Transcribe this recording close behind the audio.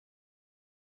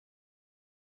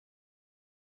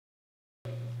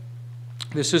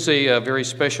This is a very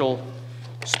special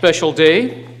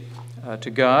day to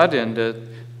God, and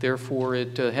therefore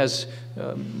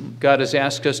God has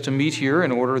asked us to meet here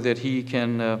in order that He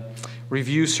can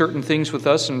review certain things with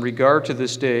us in regard to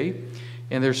this day.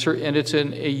 And it's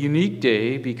a unique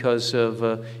day because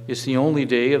it's the only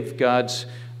day of God's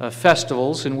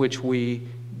festivals in which we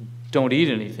don't eat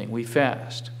anything, we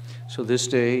fast. So this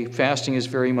day, fasting is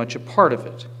very much a part of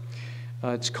it.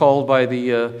 It's called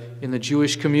in the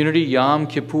Jewish community Yom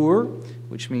Kippur,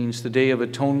 which means the Day of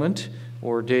Atonement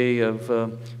or Day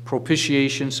of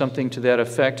Propitiation, something to that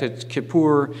effect. It's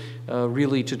Kippur,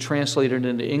 really to translate it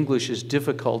into English is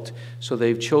difficult, so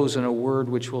they've chosen a word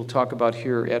which we'll talk about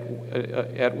here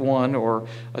at one, or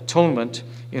atonement,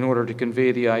 in order to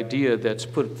convey the idea that's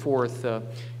put forth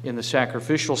in the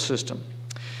sacrificial system.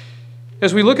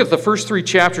 As we look at the first 3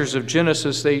 chapters of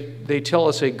Genesis, they tell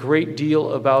us a great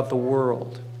deal about the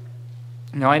world.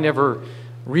 Now, I never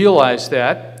realized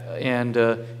that, and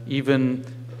even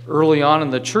early on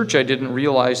in the church I didn't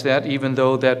realize that, even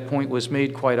though that point was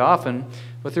made quite often.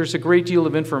 But there's a great deal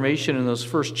of information in those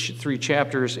first 3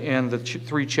 chapters, and the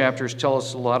 3 chapters tell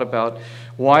us a lot about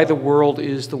why the world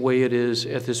is the way it is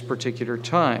at this particular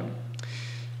time.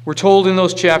 We're told in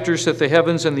those chapters that the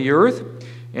heavens and the earth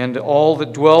and all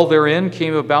that dwell therein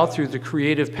came about through the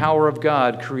creative power of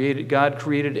God. God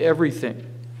created everything.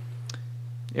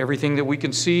 Everything that we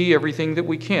can see, everything that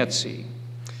we can't see.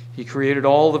 He created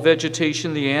all the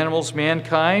vegetation, the animals,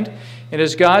 mankind. And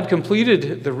as God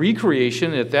completed the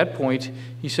recreation, at that point,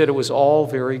 He said it was all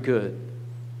very good.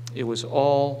 It was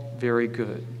all very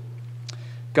good.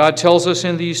 God tells us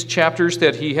in these chapters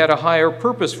that He had a higher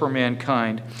purpose for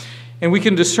mankind. And we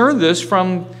can discern this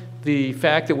from the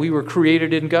fact that we were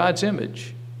created in God's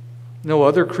image. No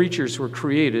other creatures were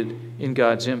created in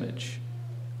God's image.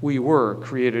 We were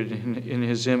created in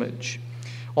His image.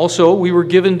 Also, we were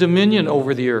given dominion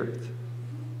over the earth.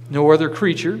 No other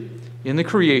creature in the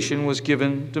creation was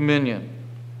given dominion.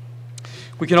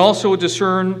 We can also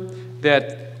discern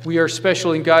that we are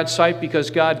special in God's sight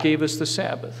because God gave us the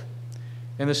Sabbath.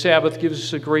 And the Sabbath gives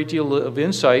us a great deal of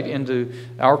insight into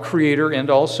our Creator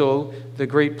and also the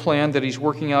great plan that He's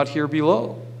working out here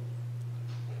below.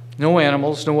 No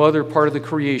animals, no other part of the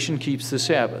creation keeps the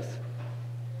Sabbath,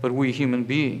 but we human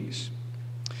beings.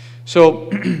 So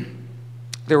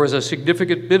there was a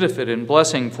significant benefit and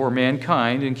blessing for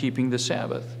mankind in keeping the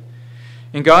Sabbath.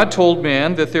 And God told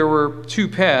man that there were 2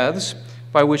 paths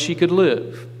by which he could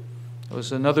live. That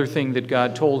was another thing that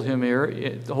God told him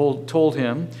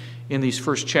in these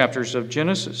first chapters of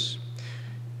Genesis.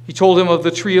 He told him of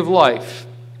the tree of life.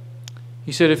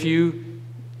 He said, if you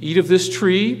eat of this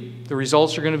tree, the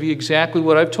results are going to be exactly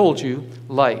what I've told you,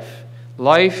 life.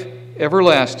 Life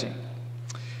everlasting.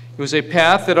 It was a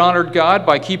path that honored God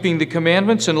by keeping the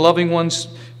commandments and loving one's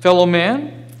fellow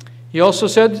man. He also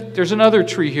said there's another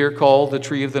tree here called the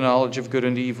tree of the knowledge of good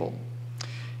and evil.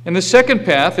 And the second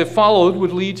path, if followed,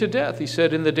 would lead to death. He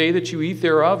said, in the day that you eat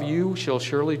thereof, you shall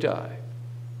surely die.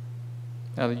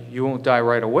 Now, you won't die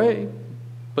right away,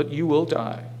 but you will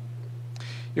die.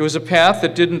 It was a path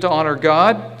that didn't honor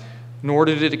God, nor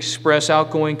did it express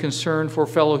outgoing concern for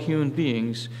fellow human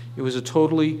beings. It was a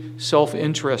totally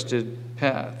self-interested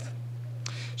path.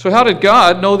 So how did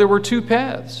God know there were 2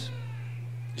 paths?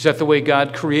 Is that the way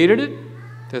God created it?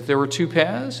 That there were 2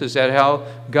 paths? Is that how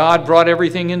God brought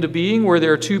everything into being, where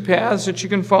there are 2 paths that you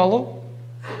can follow?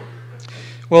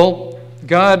 Well,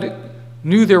 God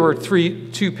knew there were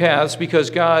 2 paths because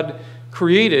God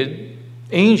created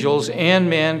angels and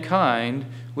mankind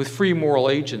with free moral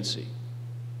agency.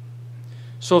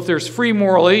 So if there's free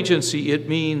moral agency, it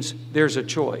means there's a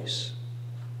choice.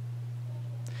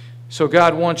 So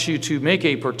God wants you to make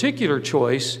a particular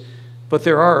choice, but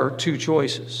there are 2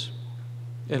 choices,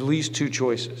 at least 2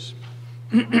 choices.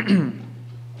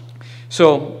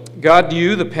 So God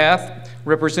knew the path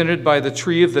represented by the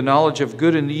tree of the knowledge of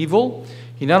good and evil.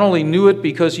 He not only knew it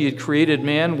because He had created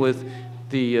man with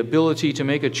the ability to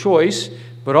make a choice,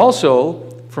 but also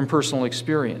from personal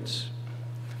experience.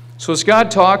 So as God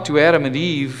talked to Adam and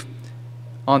Eve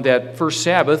on that first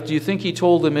Sabbath, do you think He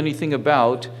told them anything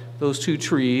about those 2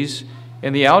 trees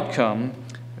and the outcome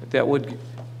that would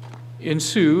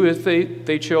ensue if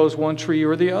they chose one tree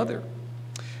or the other?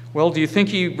 Well, do you think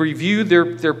He reviewed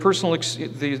their personal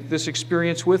this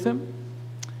experience with them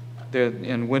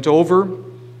and went over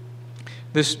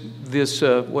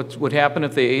what would happen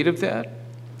if they ate of that?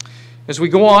 As we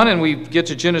go on and we get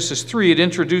to Genesis 3, it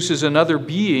introduces another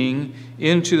being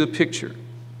into the picture.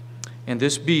 And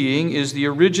this being is the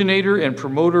originator and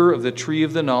promoter of the tree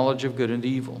of the knowledge of good and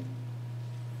evil.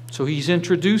 So He's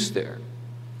introduced there.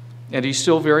 And He's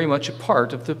still very much a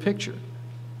part of the picture.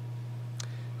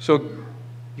 So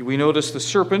we notice the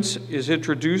serpent is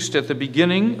introduced at the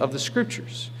beginning of the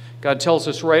Scriptures. God tells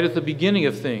us right at the beginning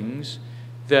of things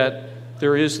that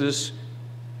there is this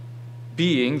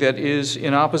being that is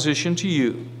in opposition to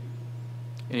you.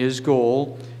 And his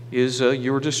goal is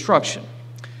your destruction.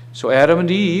 So Adam and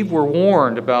Eve were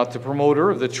warned about the promoter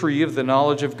of the tree of the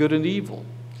knowledge of good and evil.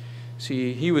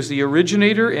 See, he was the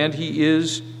originator and he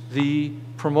is the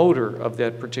promoter of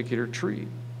that particular tree.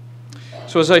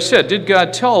 So as I said, did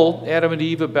God tell Adam and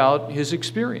Eve about his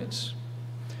experience?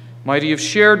 Might he have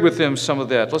shared with them some of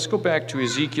that? Let's go back to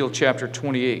Ezekiel chapter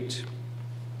 28.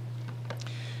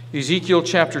 Ezekiel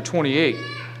chapter 28.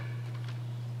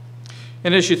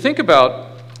 And as you think about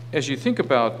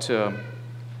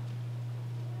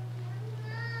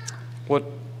what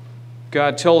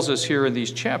God tells us here in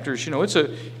these chapters, it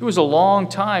was a long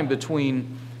time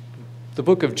between the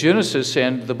book of Genesis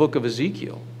and the book of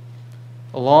Ezekiel.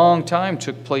 A long time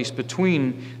took place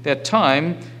between that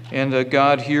time, and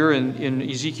God here in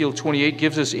Ezekiel 28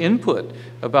 gives us input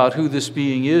about who this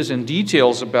being is and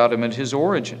details about him and his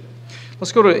origin.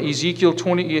 Let's go to Ezekiel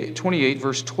 28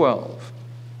 verse 12.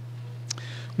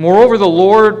 Moreover,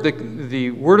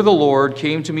 the word of the Lord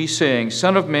came to me, saying,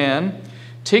 Son of man,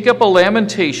 take up a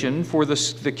lamentation for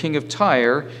the king of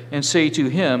Tyre, and say to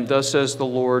him, Thus says the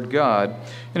Lord God.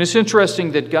 And it's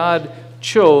interesting that God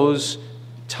chose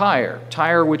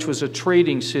Tyre, which was a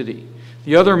trading city.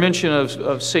 The other mention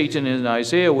of Satan in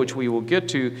Isaiah, which we will get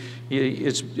to,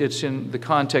 it's in the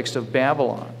context of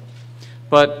Babylon.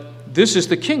 But this is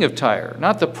the king of Tyre,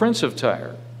 not the prince of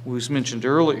Tyre, who was mentioned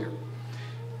earlier.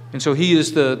 And so he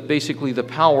is basically the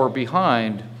power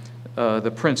behind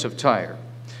the prince of Tyre.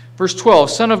 Verse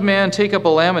 12, Son of man, take up a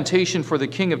lamentation for the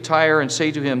king of Tyre, and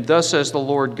say to him, Thus says the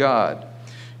Lord God,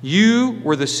 You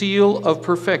were the seal of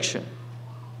perfection.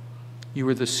 You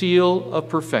were the seal of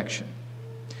perfection,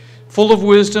 full of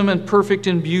wisdom and perfect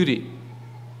in beauty.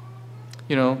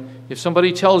 If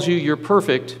somebody tells you you're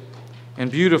perfect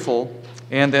and beautiful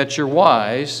and that you're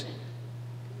wise,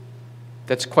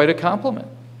 that's quite a compliment.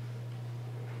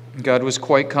 God was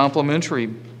quite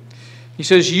complimentary. He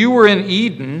says, You were in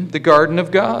Eden, the garden of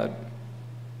God.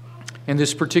 And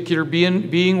this particular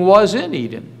being was in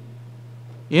Eden,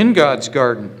 in God's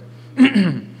garden,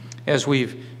 as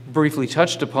we've briefly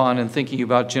touched upon in thinking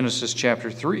about Genesis chapter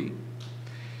 3.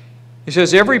 He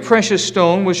says, Every precious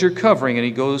stone was your covering, and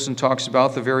he goes and talks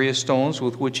about the various stones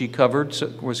with which he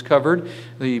was covered,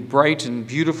 the bright and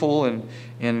beautiful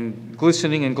and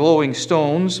glistening and glowing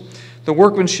stones. The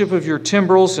workmanship of your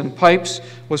timbrels and pipes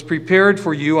was prepared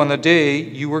for you on the day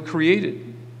you were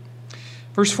created.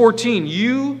 Verse 14,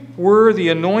 You were the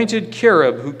anointed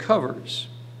cherub who covers.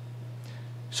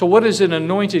 So what is an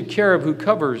anointed cherub who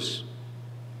covers?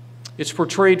 It's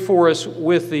portrayed for us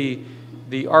with the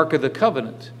Ark of the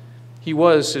Covenant. He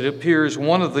was, it appears,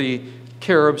 one of the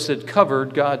cherubs that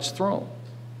covered God's throne.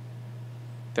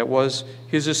 That was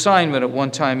his assignment at one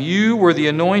time. You were the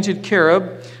anointed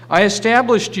cherub. I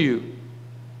established you.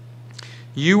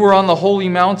 You were on the holy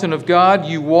mountain of God.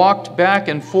 You walked back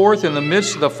and forth in the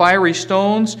midst of the fiery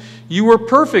stones. You were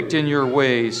perfect in your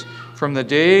ways from the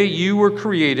day you were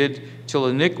created till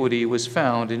iniquity was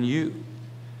found in you.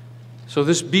 So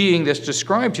this being that's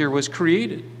described here was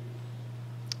created.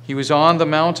 He was on the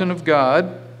mountain of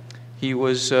God. He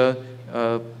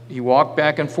walked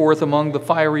back and forth among the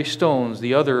fiery stones,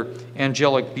 the other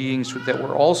angelic beings that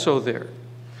were also there.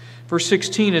 Verse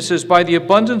 16, it says, By the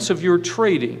abundance of your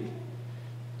trading,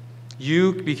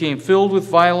 you became filled with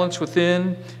violence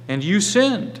within, and you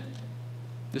sinned.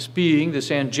 This being,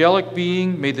 this angelic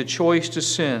being, made the choice to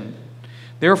sin.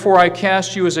 Therefore I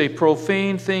cast you as a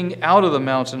profane thing out of the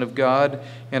mountain of God,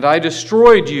 and I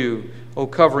destroyed you, O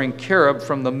covering cherub,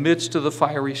 from the midst of the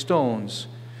fiery stones.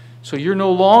 So you're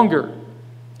no longer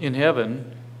in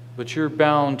heaven, but you're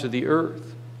bound to the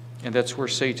earth. And that's where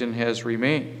Satan has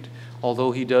remained,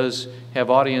 although he does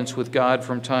have audience with God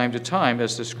from time to time,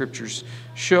 as the Scriptures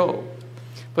show.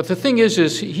 But the thing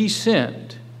is he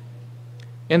sinned.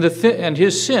 And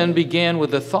his sin began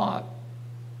with a thought.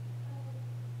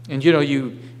 And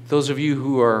those of you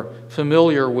who are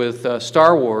familiar with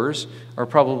Star Wars are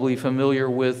probably familiar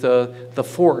with the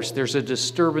Force. There's a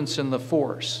disturbance in the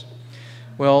Force.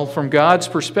 Well, from God's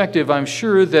perspective, I'm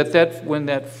sure that when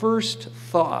that first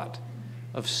thought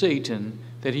of Satan,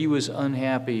 that he was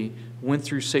unhappy, went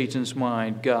through Satan's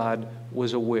mind, God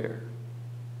was aware.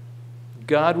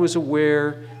 God was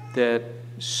aware that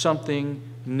something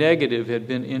negative had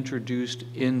been introduced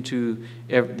into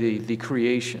the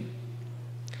creation.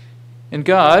 And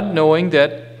God, knowing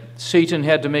that Satan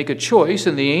had to make a choice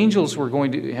and the angels were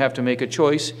going to have to make a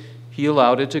choice, he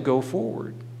allowed it to go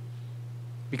forward.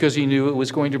 because he knew it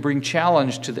was going to bring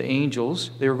challenge to the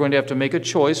angels. They were going to have to make a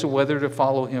choice of whether to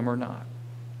follow him or not.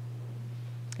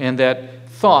 And that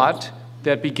thought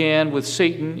that began with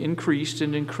Satan increased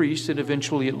and increased, and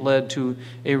eventually it led to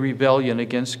a rebellion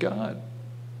against God,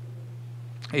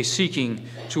 a seeking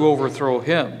to overthrow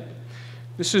him.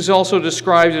 This is also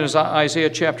described in Isaiah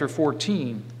chapter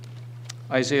 14.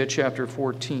 Isaiah chapter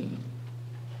 14.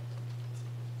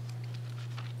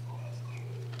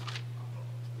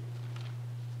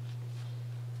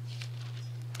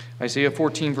 Isaiah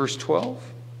 14, verse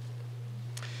 12.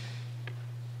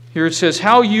 Here it says,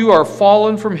 "How you are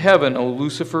fallen from heaven, O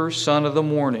Lucifer, son of the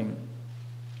morning.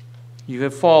 You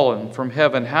have fallen from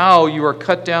heaven. How you are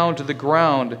cut down to the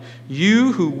ground,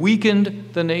 you who weakened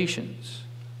the nations."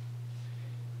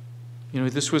 You know,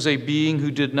 this was a being who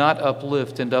did not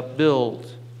uplift and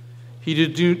upbuild. He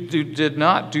did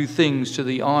not do things to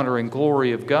the honor and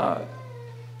glory of God.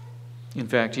 In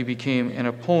fact, he became an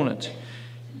opponent.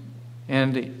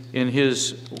 And in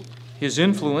his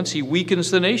influence, he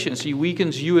weakens the nations. He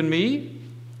weakens you and me,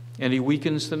 and he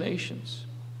weakens the nations.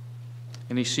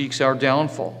 And he seeks our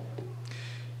downfall.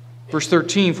 Verse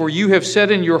 13, "For you have said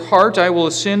in your heart, I will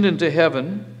ascend into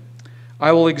heaven.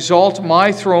 I will exalt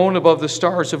my throne above the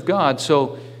stars of God."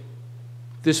 So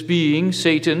this being,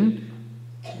 Satan,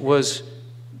 was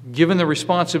given the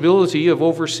responsibility of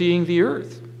overseeing the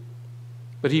earth.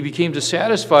 But he became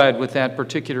dissatisfied with that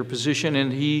particular position,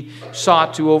 and he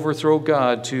sought to overthrow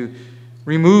God, to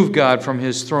remove God from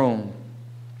his throne.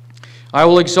 "I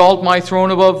will exalt my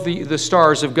throne above the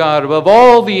stars of God, above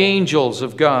all the angels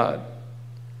of God.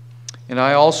 And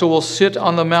I also will sit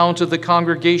on the mount of the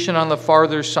congregation on the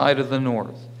farther side of the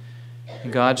north."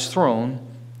 And God's throne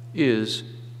is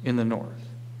in the north.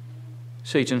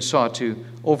 Satan sought to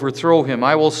overthrow him.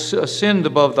 "I will ascend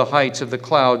above the heights of the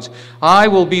clouds. I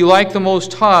will be like the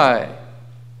Most High.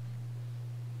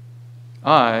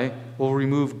 I will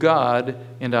remove God,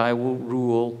 and I will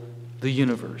rule the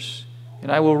universe.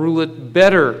 And I will rule it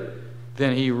better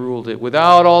than he ruled it,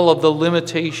 without all of the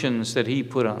limitations that he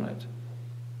put on it."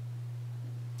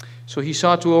 So he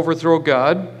sought to overthrow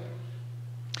God.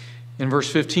 In verse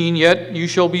 15, "Yet you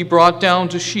shall be brought down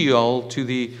to Sheol, to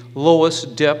the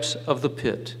lowest depths of the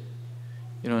pit."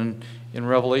 You know, in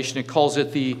Revelation it calls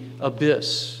it the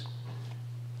abyss.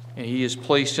 And he is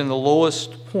placed in the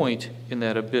lowest point in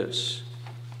that abyss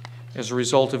as a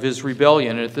result of his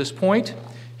rebellion. And at this point,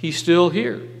 he's still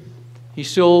here. He's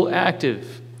still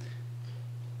active.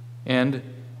 And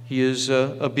he is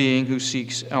a being who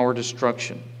seeks our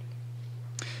destruction.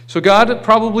 So God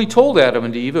probably told Adam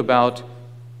and Eve about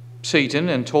Satan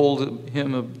and told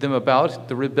them about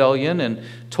the rebellion and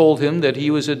told him that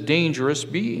he was a dangerous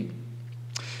being.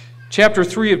 Chapter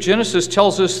 3 of Genesis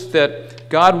tells us that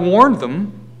God warned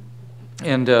them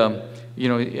and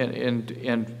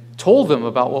told them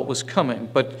about what was coming.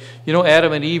 But, you know,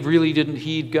 Adam and Eve really didn't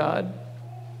heed God.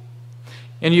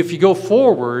 And if you go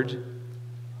forward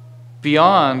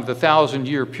beyond the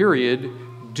 1,000-year period,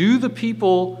 do the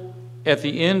people at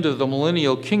the end of the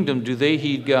millennial kingdom, do they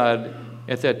heed God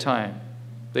at that time?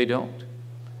 They don't.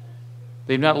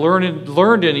 They've not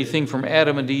learned anything from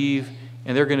Adam and Eve,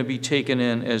 and they're going to be taken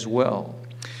in as well.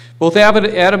 Both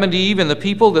Adam and Eve and the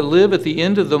people that live at the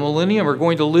end of the millennium are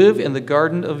going to live in the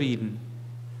Garden of Eden,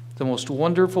 the most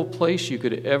wonderful place you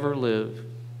could ever live.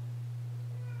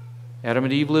 Adam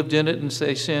and Eve lived in it and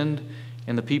they sinned,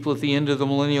 and the people at the end of the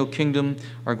millennial kingdom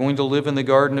are going to live in the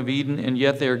Garden of Eden, and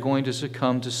yet they are going to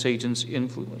succumb to Satan's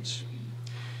influence.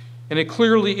 And it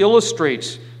clearly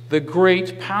illustrates the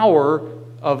great power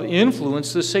of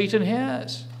influence that Satan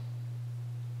has.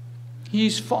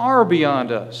 He's far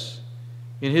beyond us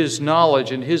in his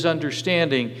knowledge and his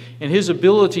understanding and his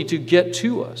ability to get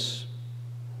to us.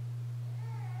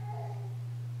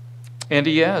 And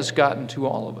he has gotten to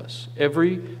all of us,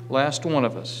 every last one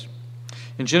of us.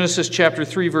 In Genesis chapter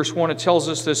 3, verse 1, it tells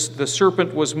us this: the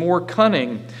serpent was more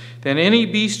cunning than any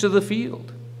beast of the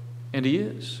field. And he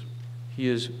is. He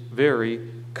is very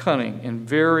cunning and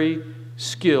very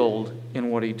skilled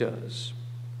in what he does.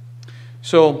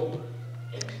 So,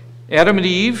 Adam and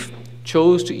Eve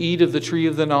chose to eat of the tree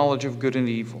of the knowledge of good and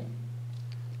evil.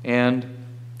 And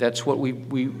that's what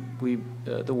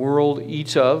the world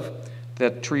eats of,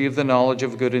 that tree of the knowledge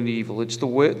of good and evil. It's the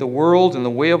world and the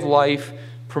way of life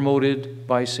promoted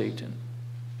by Satan.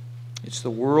 It's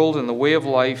the world and the way of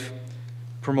life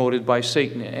promoted by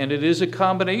Satan. And it is a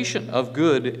combination of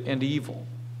good and evil.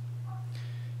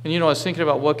 And, you know, I was thinking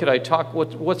about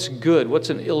what's good? What's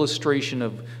an illustration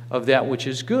of that which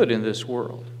is good in this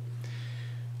world?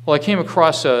 Well, I came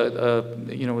across,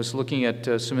 was looking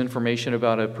at some information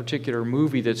about a particular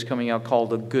movie that's coming out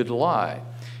called A Good Lie.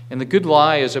 And the good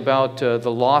lie is about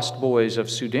the lost boys of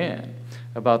Sudan,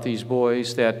 about these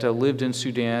boys that lived in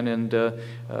Sudan, and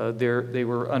they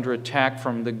were under attack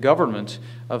from the government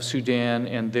of Sudan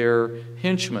and their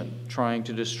henchmen trying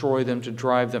to destroy them, to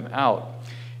drive them out.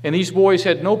 And these boys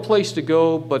had no place to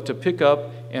go but to pick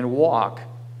up and walk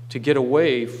to get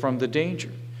away from the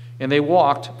danger. And they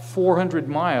walked 400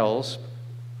 miles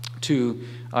to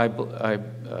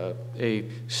a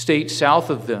state south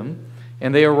of them,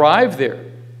 and they arrived there.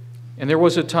 And there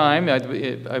was a time,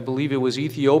 I believe it was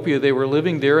Ethiopia, they were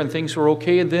living there and things were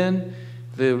okay, and then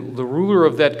the ruler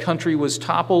of that country was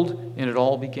toppled and it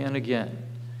all began again.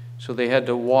 So they had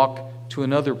to walk to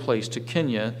another place, to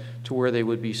Kenya, to where they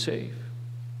would be safe.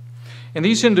 And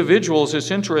these individuals,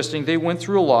 it's interesting, they went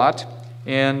through a lot,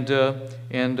 and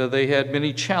they had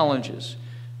many challenges.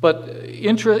 But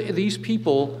these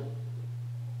people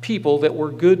that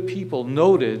were good people,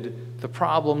 noted the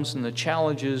problems and the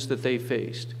challenges that they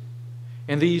faced.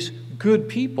 And these good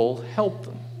people helped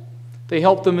them. They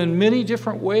helped them in many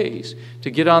different ways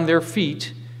to get on their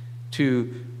feet,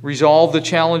 to resolve the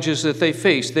challenges that they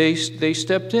faced. They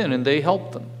stepped in and they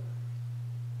helped them.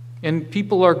 And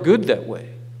people are good that way.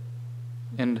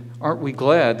 And aren't we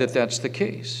glad that that's the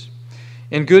case?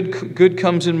 And good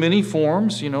comes in many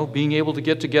forms, being able to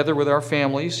get together with our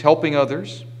families, helping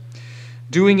others.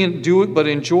 But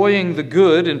enjoying the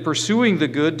good and pursuing the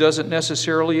good doesn't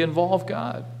necessarily involve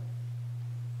God.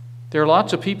 There are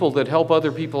lots of people that help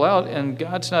other people out, and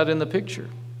God's not in the picture.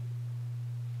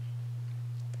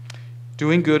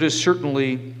 Doing good is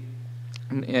certainly,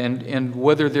 and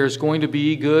whether there's going to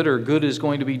be good or good is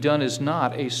going to be done is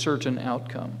not a certain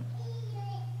outcome.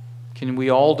 Can we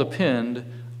all depend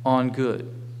on good?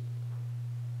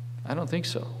 I don't think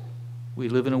so. We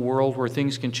live in a world where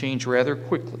things can change rather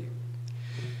quickly.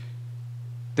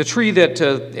 The tree that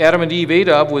Adam and Eve ate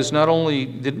of was not only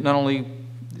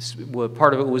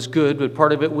part of it was good, but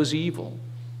part of it was evil.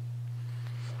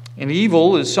 And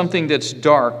evil is something that's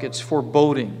dark, it's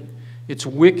foreboding, it's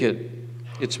wicked,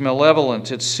 it's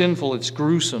malevolent, it's sinful, it's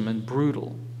gruesome and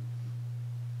brutal.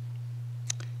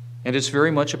 And it's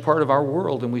very much a part of our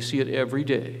world, and we see it every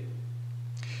day.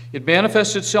 It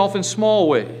manifests itself in small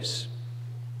ways.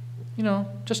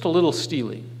 Just a little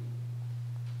stealing.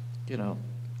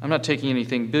 I'm not taking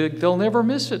anything big, they'll never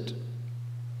miss it.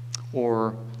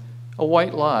 Or a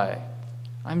white lie.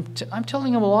 I'm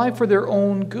telling them a lie for their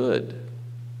own good.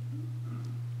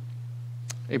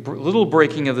 A little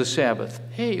breaking of the Sabbath.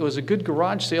 Hey, it was a good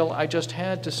garage sale, I just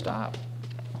had to stop.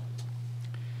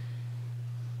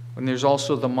 And there's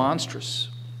also the monstrous.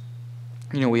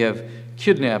 We have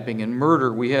kidnapping and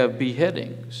murder, we have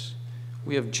beheadings,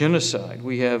 we have genocide,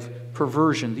 we have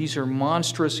perversion. These are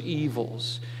monstrous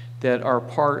evils that are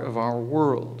part of our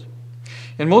world.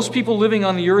 And most people living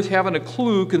on the earth haven't a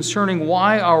clue concerning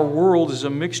why our world is a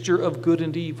mixture of good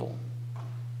and evil.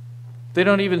 They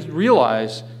don't even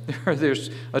realize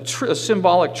there's a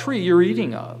symbolic tree you're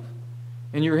eating of,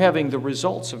 and you're having the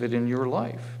results of it in your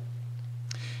life.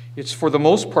 It's for the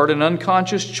most part an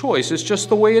unconscious choice. It's just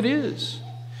the way it is.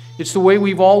 It's the way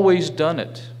we've always done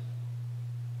it.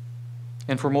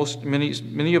 And for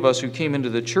many of us who came into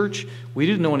the church, we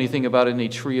didn't know anything about any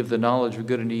tree of the knowledge of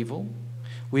good and evil.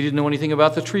 We didn't know anything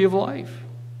about the tree of life.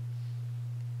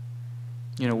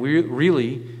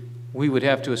 We would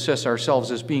have to assess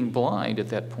ourselves as being blind at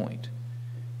that point.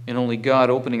 And only God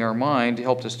opening our mind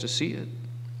helped us to see it.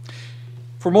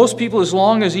 For most people, as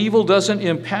long as evil doesn't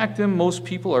impact them, most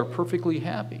people are perfectly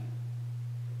happy.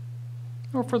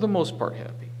 Or for the most part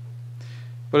happy.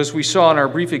 But as we saw in our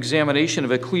brief examination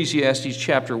of Ecclesiastes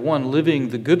chapter 1, living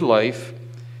the good life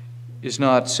is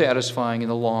not satisfying in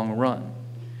the long run.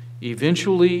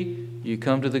 Eventually, you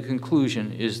come to the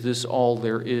conclusion, is this all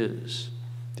there is?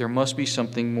 There must be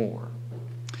something more.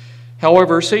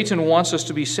 However, Satan wants us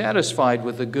to be satisfied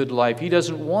with the good life. He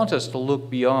doesn't want us to look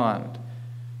beyond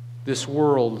this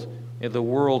world and the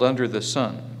world under the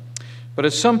sun. But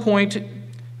at some point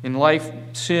in life,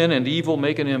 sin and evil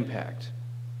make an impact.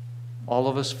 All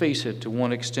of us face it to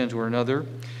one extent or another.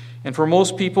 And for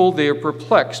most people, they are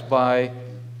perplexed by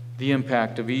the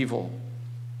impact of evil.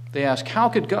 They ask, how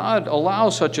could God allow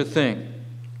such a thing?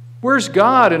 Where's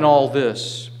God in all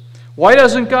this? Why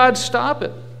doesn't God stop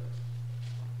it?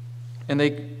 And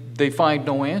they find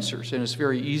no answers, and it's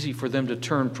very easy for them to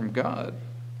turn from God.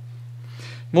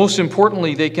 Most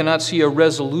importantly, they cannot see a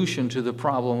resolution to the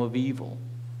problem of evil.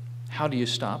 How do you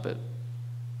stop it?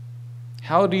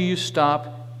 How do you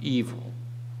stop evil?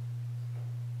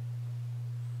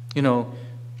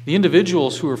 The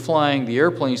individuals who were flying the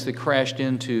airplanes that crashed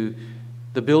into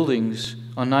the buildings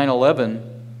on 9/11,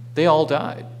 they all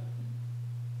died.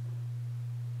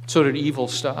 So did evil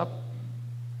stop?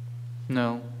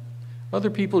 No. Other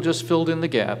people just filled in the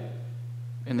gap,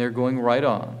 and they're going right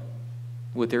on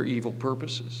with their evil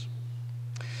purposes.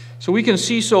 So we can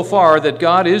see so far that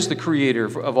God is the creator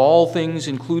of all things,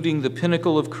 including the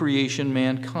pinnacle of creation,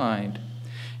 mankind.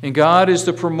 And God is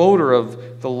the promoter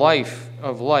of the life,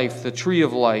 the tree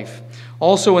of life.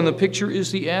 Also in the picture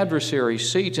is the adversary,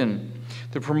 Satan,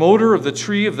 the promoter of the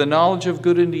tree of the knowledge of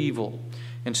good and evil.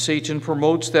 And Satan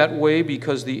promotes that way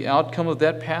because the outcome of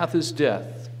that path is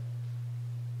death.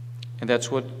 And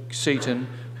that's what Satan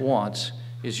wants,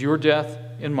 is your death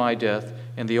and my death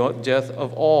and the death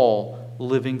of all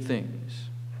living things.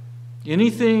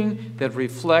 Anything that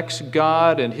reflects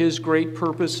God and His great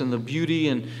purpose and the beauty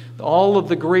and all of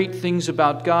the great things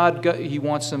about God, He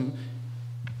wants them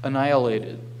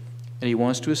annihilated. And He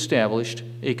wants to establish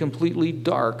a completely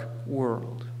dark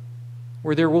world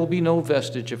where there will be no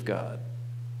vestige of God.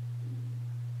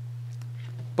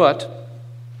 But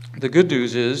the good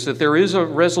news is that there is a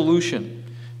resolution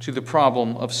to the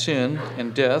problem of sin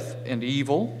and death and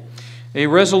evil. A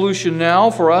resolution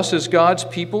now for us as God's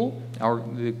people,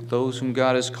 those whom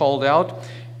God has called out,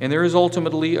 and there is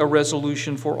ultimately a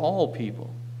resolution for all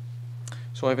people.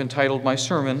 So I've entitled my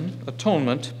sermon,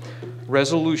 Atonement,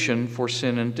 Resolution for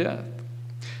Sin and Death.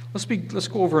 Let's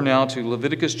go over now to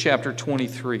Leviticus chapter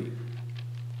 23.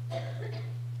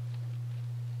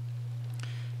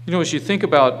 You know, as you think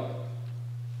about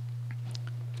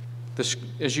this,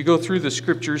 as you go through the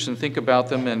scriptures and think about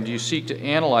them and you seek to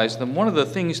analyze them, one of the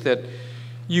things that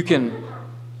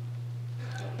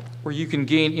where you can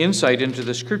gain insight into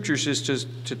the scriptures is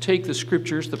to take the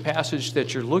scriptures, the passage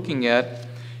that you're looking at,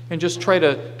 and just try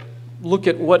to look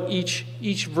at what each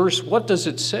verse, what does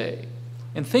it say?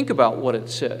 And think about what it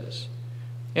says.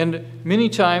 And many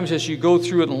times as you go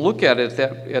through it and look at it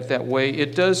that way,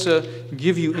 it does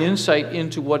give you insight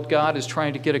into what God is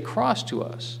trying to get across to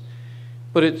us.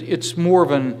 But it's more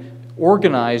of an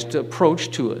organized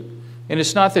approach to it. And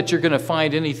it's not that you're going to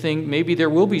find anything, maybe there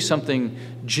will be something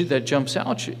that jumps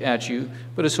out at you,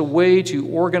 but it's a way to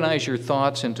organize your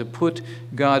thoughts and to put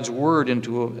God's Word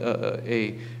into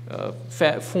a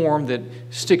form that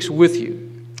sticks with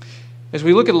you. As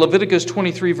we look at Leviticus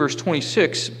 23, verse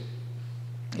 26,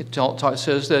 it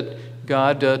says that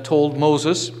God told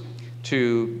Moses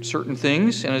to certain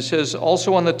things, and it says,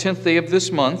 also on the 10th day of this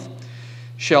month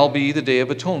shall be the Day of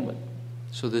Atonement.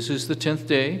 So this is the 10th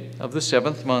day of the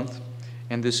 7th month,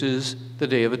 and this is the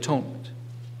Day of Atonement.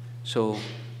 So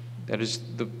that is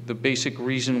the basic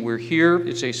reason we're here.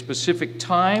 It's a specific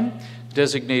time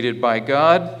designated by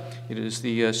God. It is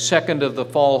the second of the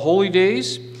fall holy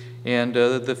days and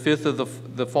the fifth of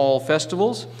the fall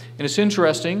festivals. And it's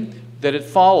interesting that it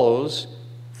follows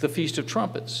the Feast of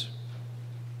Trumpets.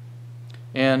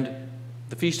 And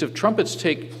the Feast of Trumpets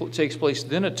takes place,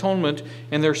 then Atonement,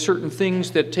 and there are certain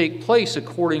things that take place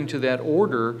according to that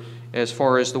order as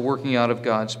far as the working out of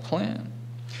God's plan.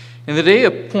 And the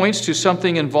day points to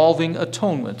something involving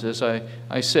atonement, as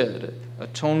I said.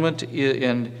 Atonement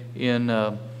in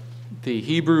the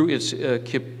Hebrew, it's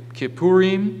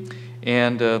kippurim,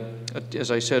 and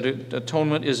as I said,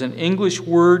 atonement is an English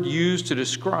word used to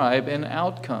describe an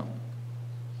outcome.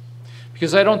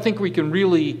 Because I don't think we can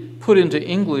really put into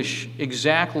English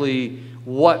exactly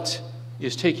what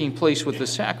is taking place with the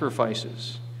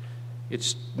sacrifices.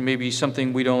 It's maybe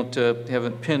something we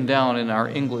haven't pinned down in our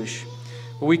English.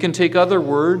 But we can take other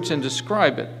words and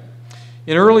describe it.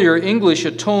 In earlier English,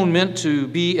 atone meant to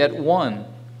be at one.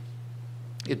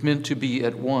 It meant to be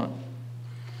at one.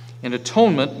 And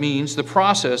atonement means the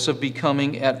process of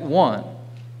becoming at one.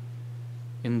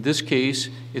 In this case,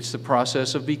 it's the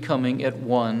process of becoming at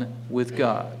one with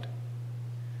God.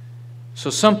 So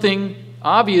something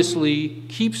obviously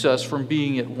keeps us from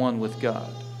being at one with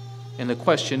God. And the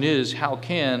question is, how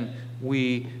can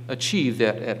we achieve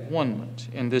that at one-ment?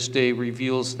 And this day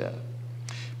reveals that.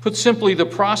 Put simply, the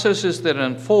processes that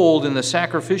unfold in the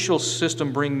sacrificial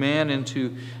system bring man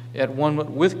into at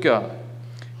one with God.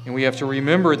 And we have to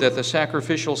remember that the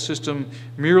sacrificial system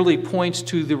merely points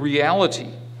to the reality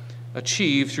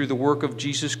achieved through the work of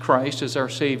Jesus Christ as our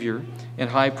Savior and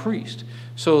High Priest.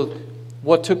 So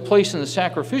what took place in the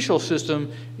sacrificial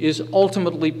system is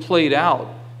ultimately played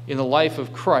out in the life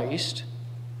of Christ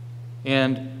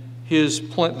and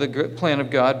the plan of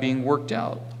God being worked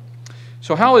out.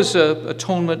 So how is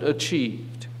atonement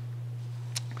achieved?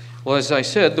 Well, as I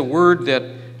said, the word that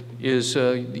is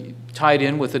tied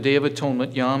in with the Day of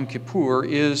Atonement, Yom Kippur,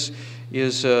 is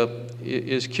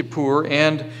Kippur,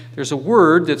 and there's a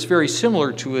word that's very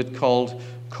similar to it called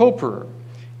koper,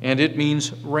 and it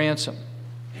means ransom.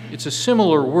 It's a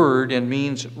similar word and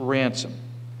means ransom.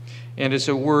 And it's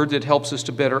a word that helps us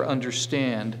to better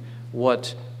understand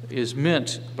what is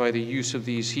meant by the use of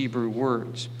these Hebrew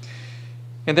words.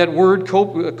 And that word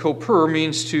koper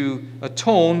means to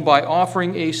atone by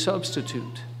offering a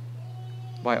substitute.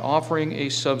 By offering a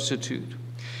substitute.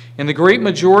 And the great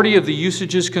majority of the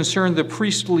usages concern the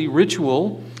priestly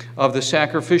ritual of the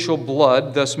sacrificial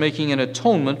blood, thus making an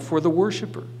atonement for the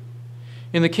worshiper.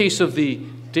 In the case of the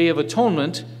Day of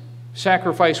Atonement,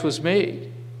 sacrifice was made.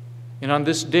 And on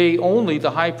this day only,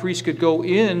 the high priest could go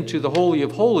into the Holy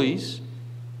of Holies,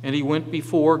 and he went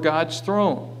before God's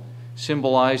throne,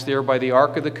 symbolized there by the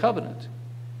Ark of the Covenant.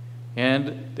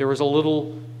 And there was a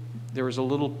little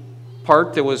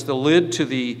part that was the lid to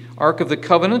the Ark of the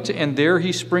Covenant, and there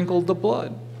he sprinkled the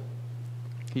blood.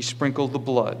 He sprinkled the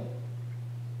blood.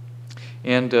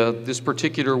 And this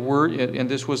particular word, and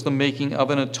this was the making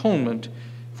of an atonement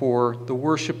for the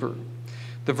worshiper.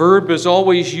 The verb is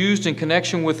always used in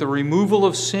connection with the removal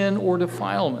of sin or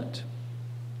defilement.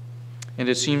 And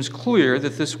it seems clear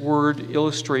that this word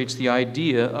illustrates the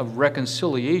idea of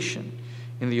reconciliation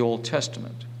in the Old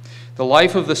Testament. The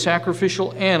life of the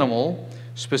sacrificial animal,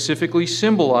 specifically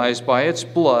symbolized by its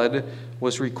blood,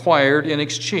 was required in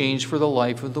exchange for the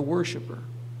life of the worshiper.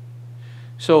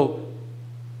 So,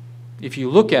 if you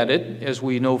look at it, as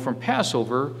we know from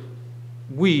Passover,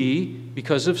 we,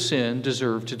 because of sin,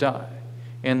 deserve to die.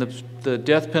 And the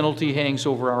death penalty hangs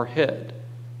over our head.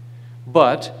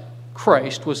 But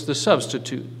Christ was the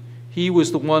substitute. He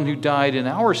was the one who died in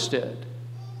our stead.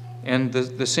 And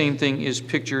the same thing is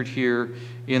pictured here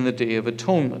in the Day of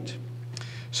Atonement.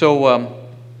 So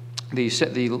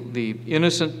the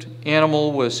innocent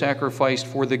animal was sacrificed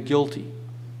for the guilty,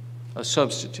 a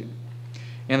substitute.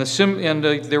 And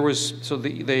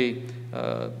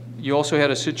you also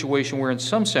had a situation where in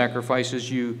some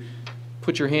sacrifices you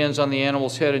put your hands on the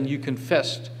animal's head and you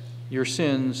confessed your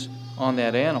sins on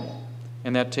that animal.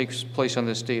 And that takes place on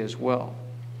this day as well.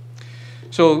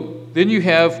 So then you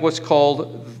have what's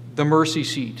called the mercy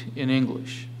seat in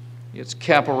English. It's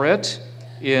kaparet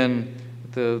in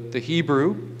the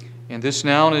Hebrew, and this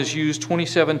noun is used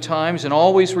 27 times and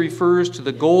always refers to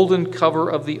the golden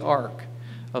cover of the Ark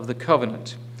of the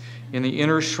Covenant in the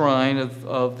inner shrine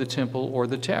of the temple or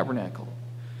the tabernacle.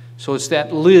 So it's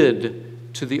that lid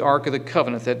to the Ark of the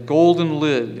Covenant, that golden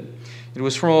lid. It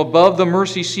was from above the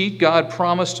mercy seat God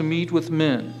promised to meet with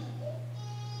men.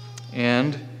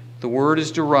 And the word is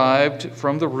derived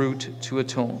from the root to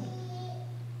atone.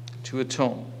 To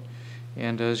atone.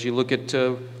 And as you look at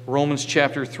Romans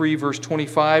chapter 3, verse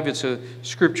 25, it's a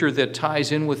scripture that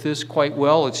ties in with this quite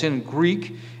well. It's in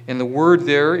Greek, and the word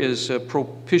there is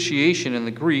propitiation in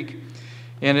the Greek.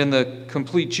 And in the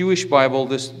complete Jewish Bible,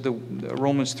 the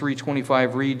Romans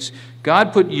 3:25 reads,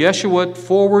 God put Yeshua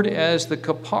forward as the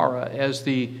kapara, as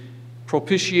the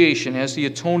propitiation, as the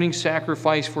atoning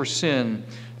sacrifice for sin,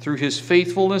 through his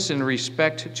faithfulness in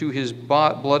respect to his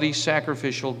bloody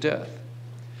sacrificial death.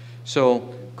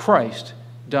 So Christ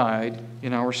died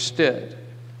in our stead.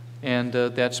 And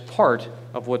that's part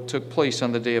of what took place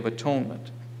on the Day of Atonement.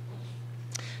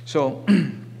 So,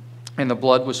 and the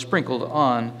blood was sprinkled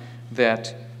on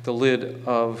the lid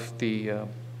of the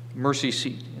mercy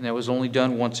seat, and that was only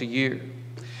done once a year.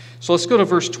 So let's go to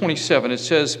verse 27. It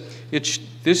says,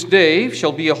 this day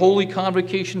shall be a holy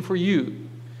convocation for you.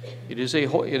 It is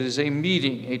a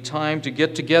meeting, a time to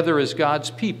get together as God's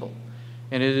people,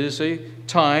 and it is a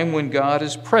time when God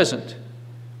is present.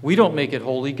 We don't make it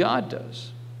holy, God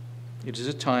does. It is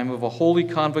a time of a holy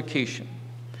convocation.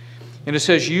 And it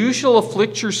says, you shall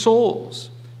afflict your souls,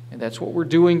 and that's what we're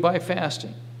doing by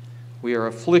fasting. We are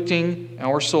afflicting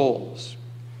our souls.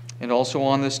 And also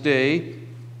on this day,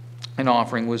 an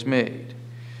offering was made.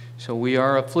 So we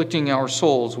are afflicting our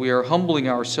souls. We are humbling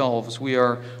ourselves. We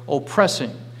are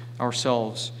oppressing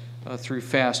ourselves through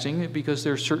fasting because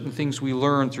there are certain things we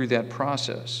learn through that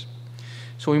process.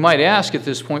 So we might ask at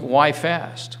this point, why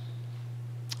fast?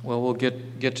 Well, we'll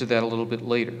get to that a little bit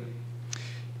later.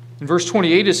 In verse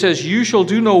 28, it says, you shall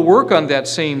do no work on that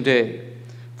same day.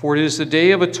 For it is the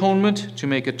day of atonement, to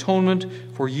make atonement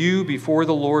for you before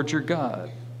the Lord your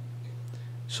God.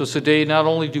 So it's a day not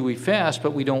only do we fast,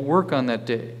 but we don't work on that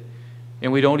day.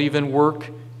 And we don't even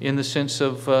work in the sense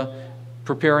of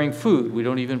preparing food. We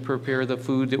don't even prepare the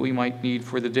food that we might need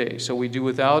for the day. So we do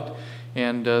without,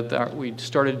 and we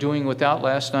started doing without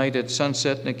last night at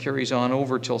sunset, and it carries on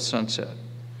over till sunset.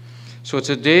 So it's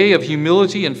a day of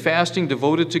humility and fasting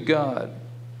devoted to God.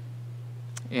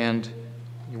 And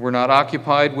we're not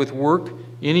occupied with work,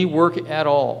 any work at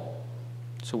all.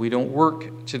 So we don't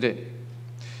work today.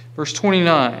 Verse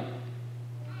 29,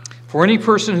 for any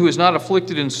person who is not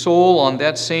afflicted in soul on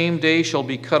that same day shall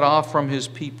be cut off from his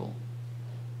people.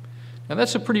 Now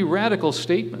that's a pretty radical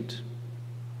statement.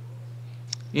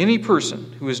 Any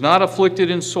person who is not afflicted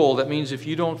in soul, that means if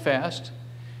you don't fast,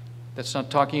 that's not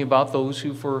talking about those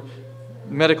who for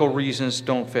medical reasons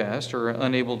don't fast or are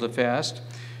unable to fast.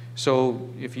 So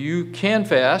if you can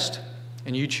fast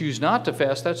and you choose not to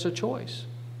fast, that's a choice.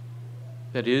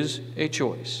 That is a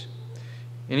choice.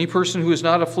 Any person who is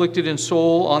not afflicted in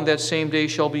soul on that same day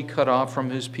shall be cut off from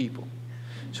his people.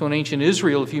 So in ancient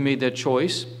Israel, if you made that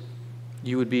choice,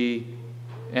 you would be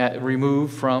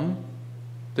removed from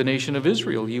the nation of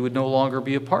Israel. You would no longer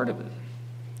be a part of it.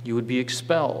 You would be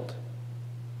expelled.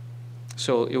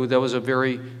 So that was a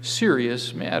very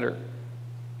serious matter.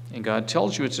 And God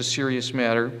tells you it's a serious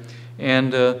matter.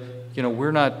 And,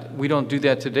 we don't do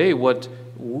that today.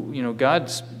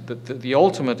 God's, the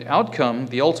ultimate outcome,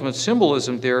 the ultimate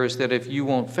symbolism there is that if you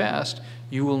won't fast,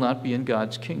 you will not be in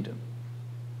God's kingdom.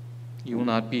 You will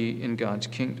not be in God's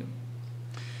kingdom.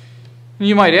 And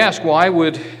you might ask, why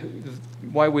will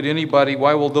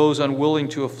those unwilling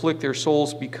to afflict their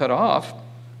souls be cut off?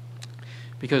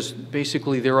 Because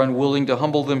basically they're unwilling to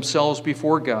humble themselves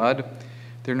before God.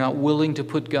 They're not willing to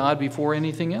put God before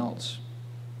anything else.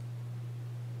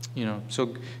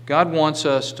 So God wants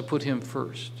us to put Him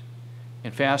first.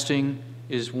 And fasting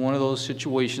is one of those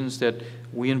situations that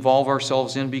we involve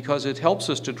ourselves in because it helps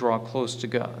us to draw close to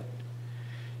God.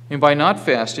 And by not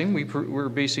fasting, we're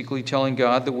basically telling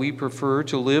God that we prefer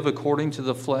to live according to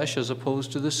the flesh as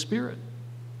opposed to the Spirit.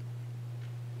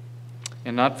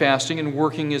 And not fasting and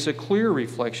working is a clear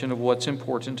reflection of what's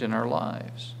important in our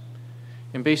lives.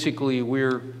 And basically,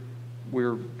 we're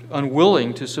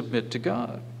unwilling to submit to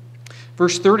God.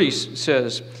 Verse 30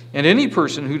 says, "And any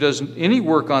person who does any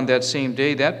work on that same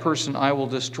day, that person I will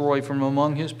destroy from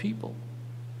among his people."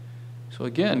 So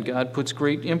again, God puts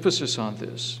great emphasis on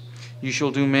this. "You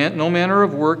shall do no manner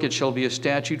of work. It shall be a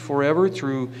statute forever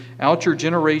throughout your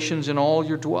generations in all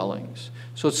your dwellings."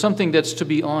 So it's something that's to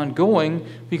be ongoing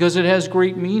because it has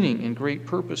great meaning and great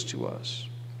purpose to us.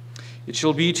 "It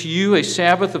shall be to you a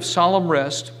Sabbath of solemn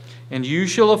rest, and you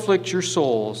shall afflict your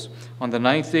souls on the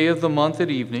 9th day of the month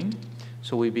at evening."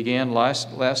 So we began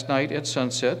last night at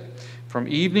sunset. "From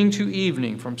evening to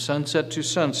evening, from sunset to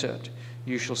sunset,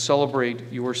 you shall celebrate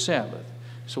your Sabbath."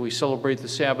 So we celebrate the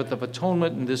Sabbath of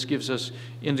Atonement, and this gives us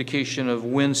indication of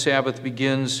when Sabbath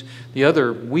begins. The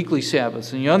other weekly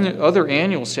Sabbaths and the other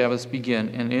annual Sabbaths begin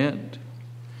and end.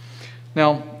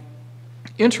 Now,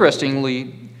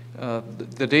 interestingly,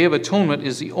 the Day of Atonement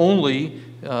is the only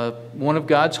one of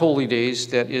God's holy days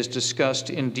that is discussed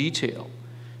in detail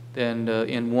than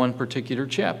in one particular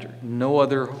chapter. No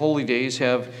other holy days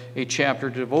have a chapter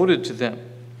devoted to them.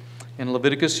 And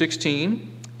Leviticus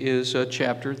 16 is a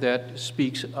chapter that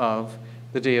speaks of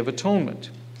the Day of Atonement.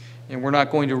 And we're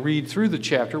not going to read through the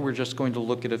chapter, we're just going to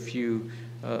look at a few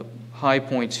high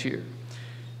points here.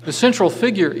 The central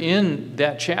figure in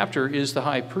that chapter is the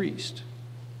high priest.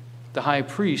 The high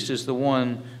priest is the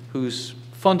one who's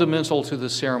fundamental to the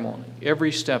ceremony,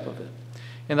 every step of it.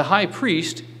 And the high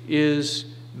priest is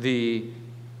the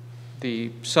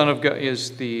Son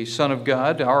of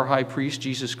God, our high priest,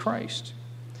 Jesus Christ,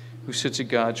 who sits at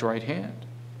God's right hand.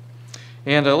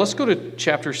 And let's go to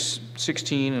chapter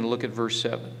 16 and look at verse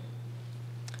 7.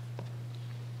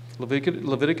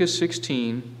 Leviticus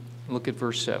 16, look at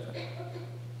verse 7.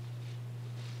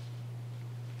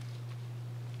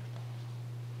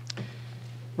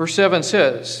 Verse 7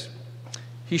 says,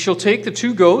 "He shall take the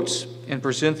 2 goats and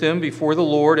present them before the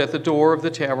Lord at the door of the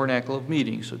tabernacle of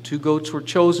meeting." So 2 goats were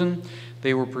chosen.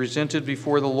 They were presented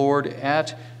before the Lord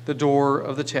at the door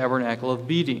of the tabernacle of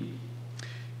meeting.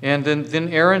 And then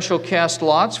Aaron shall cast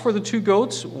lots for the 2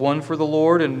 goats, one for the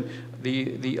Lord and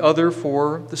the other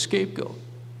for the scapegoat.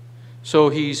 So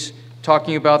he's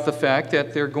talking about the fact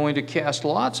that they're going to cast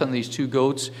lots on these 2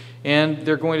 goats, and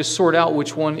they're going to sort out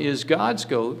which one is God's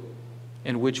goat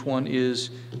and which one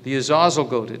is the Azazel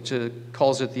goat. It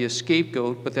calls it the escape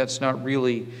goat, but that's not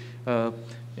really an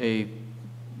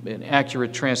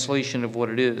accurate translation of what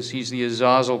it is. He's the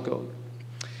Azazel goat.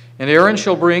 "And Aaron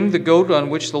shall bring the goat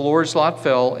on which the Lord's lot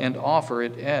fell and offer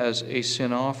it as a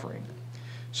sin offering."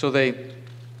 So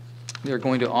they're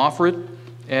going to offer it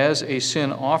as a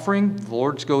sin offering. The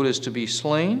Lord's goat is to be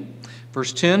slain.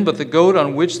 Verse 10, "But the goat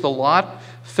on which the lot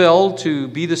fell to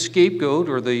be the scapegoat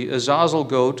or the Azazel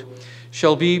goat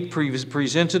shall be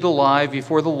presented alive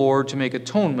before the Lord to make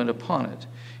atonement upon it,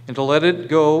 and to let it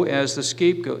go as the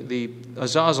scapegoat, the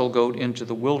Azazel goat, into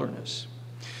the wilderness."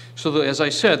 So as I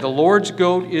said, the Lord's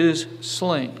goat is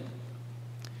slain.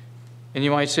 And you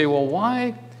might say, well,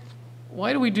 why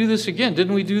do we do this again?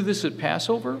 Didn't we do this at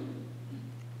Passover?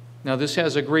 Now, this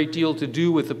has a great deal to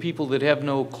do with the people that have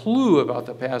no clue about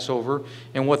the Passover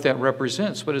and what that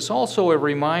represents, but it's also a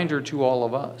reminder to all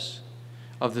of us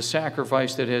of the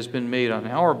sacrifice that has been made on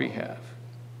our behalf.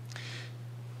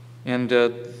 And,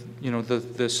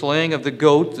 the slaying of the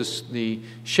goat, the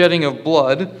shedding of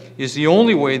blood, is the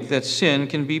only way that sin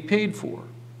can be paid for.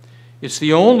 It's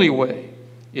the only way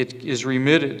it is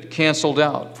remitted, canceled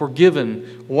out,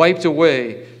 forgiven, wiped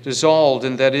away, dissolved,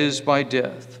 and that is by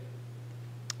death.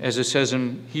 As it says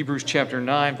in Hebrews chapter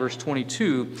 9, verse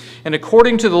 22, and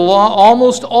according to the law,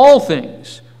 almost all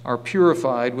things are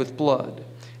purified with blood,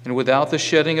 and without the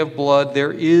shedding of blood,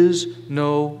 there is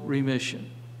no remission.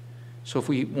 So if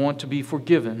we want to be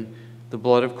forgiven, the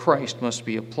blood of Christ must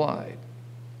be applied.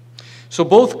 So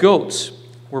both goats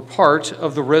were part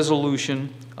of the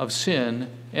resolution of sin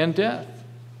and death.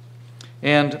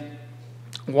 And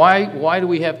why do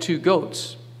we have two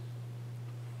goats?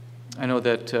 I know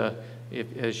that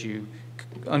as you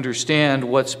understand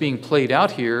what's being played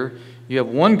out here, you have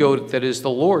one goat that is the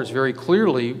Lord's, very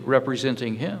clearly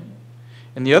representing him.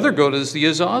 And the other goat is the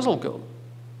Azazel goat.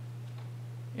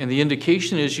 And the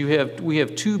indication is we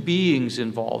have two beings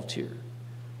involved here.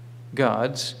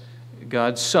 God's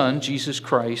Son, Jesus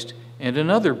Christ, and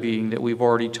another being that we've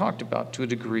already talked about to a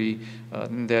degree,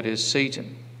 that is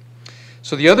Satan.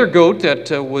 So the other goat that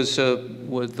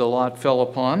the lot fell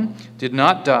upon did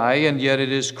not die, and yet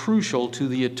it is crucial to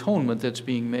the atonement that's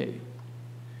being made.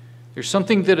 There's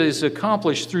something that is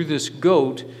accomplished through this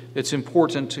goat that's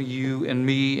important to you and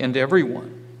me and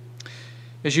everyone.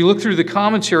 As you look through the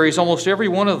commentaries, almost every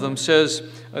one of them says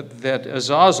that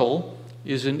Azazel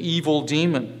is an evil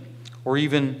demon, or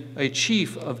even a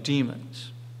chief of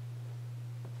demons.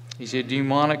 He's a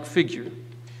demonic figure.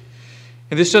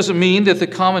 And this doesn't mean that the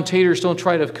commentators don't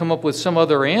try to come up with some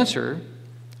other answer.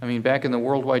 I mean, back in the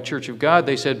Worldwide Church of God,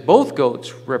 they said both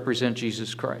goats represent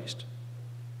Jesus Christ.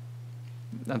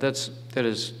 Now that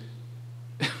is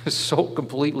so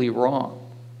completely wrong.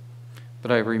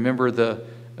 But I remember the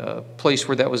place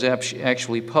where that was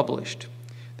actually published.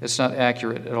 That's not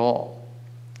accurate at all.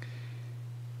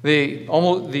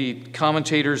 The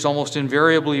commentators almost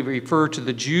invariably refer to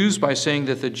the Jews by saying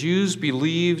that the Jews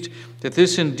believed that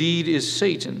this indeed is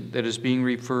Satan that is being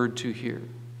referred to here,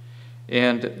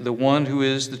 and the one who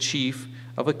is the chief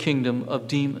of a kingdom of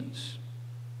demons.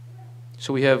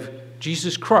 So we have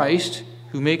Jesus Christ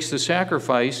who makes the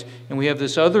sacrifice, and we have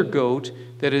this other goat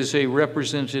that is a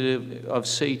representative of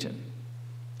Satan.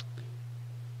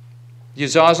 The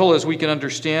Azazel, as we can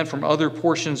understand from other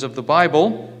portions of the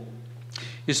Bible,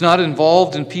 is not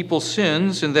involved in people's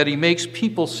sins in that he makes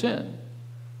people sin.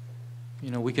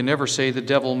 We can never say the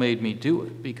devil made me do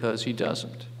it, because he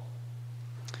doesn't.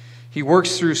 He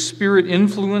works through spirit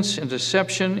influence and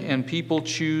deception, and people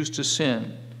choose to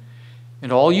sin.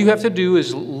 And all you have to do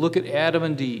is look at Adam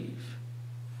and Eve.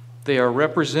 They are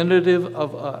representative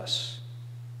of us.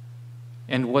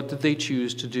 And what did they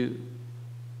choose to do?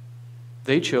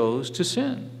 They chose to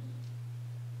sin.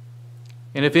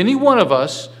 And if any one of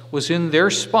us was in their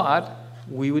spot,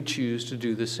 we would choose to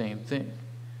do the same thing.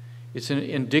 It's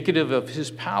indicative of his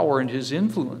power and his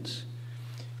influence.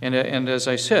 And as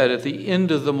I said, at the end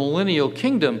of the millennial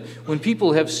kingdom, when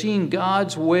people have seen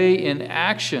God's way in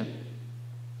action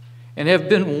and have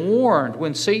been warned,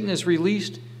 when Satan is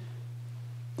released,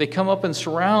 they come up and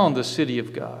surround the city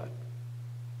of God.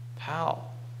 How?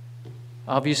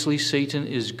 Obviously, Satan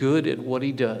is good at what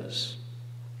he does.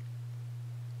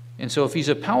 And so if he's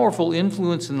a powerful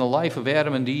influence in the life of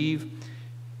Adam and Eve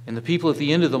and the people at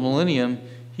the end of the millennium,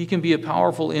 he can be a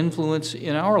powerful influence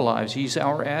in our lives. He's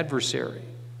our adversary.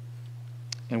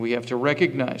 And we have to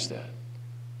recognize that.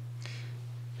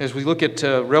 As we look at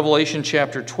Revelation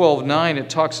chapter 12:9,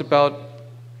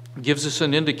 it gives us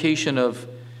an indication of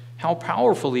how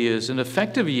powerful he is and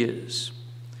effective he is.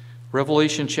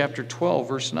 Revelation chapter 12,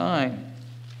 verse 9.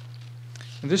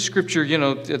 And this scripture,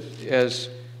 as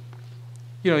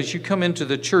you come into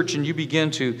the church and you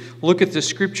begin to look at this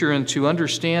scripture and to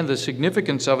understand the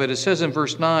significance of it, it says in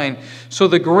verse 9, "So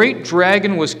the great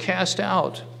dragon was cast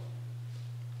out.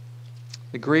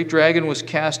 The great dragon was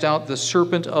cast out, the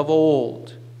serpent of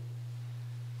old."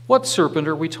 What serpent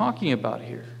are we talking about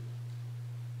here?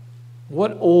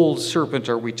 What old serpent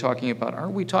are we talking about?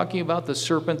 Aren't we talking about the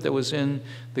serpent that was in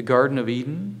the Garden of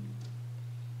Eden?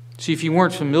 See, if you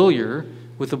weren't familiar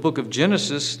with the book of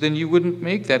Genesis, then you wouldn't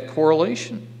make that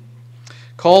correlation.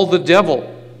 Called the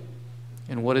devil.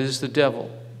 And what is the devil?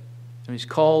 And he's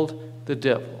called the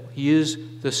devil. He is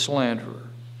the slanderer.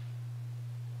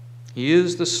 He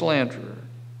is the slanderer.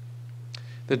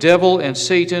 The devil and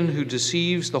Satan who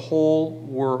deceives the whole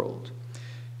world.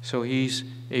 So he's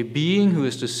a being who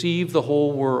has deceived the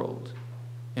whole world.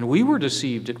 And we were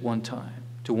deceived at one time,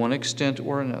 to one extent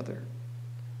or another.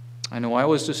 I know I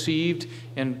was deceived,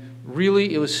 and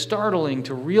really it was startling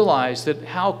to realize that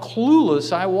how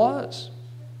clueless I was.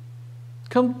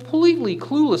 Completely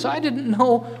clueless. I didn't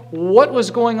know what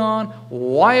was going on,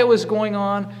 why it was going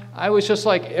on. I was just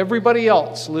like everybody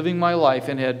else living my life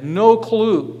and had no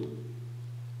clue.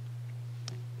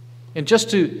 And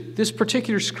this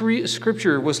particular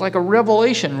scripture was like a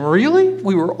revelation. Really?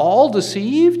 We were all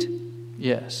deceived?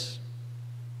 Yes.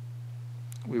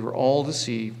 We were all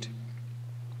deceived.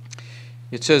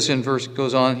 It says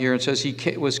goes on here, it says,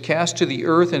 he was cast to the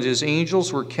earth and his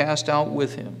angels were cast out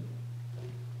with him.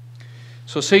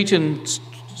 So Satan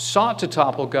sought to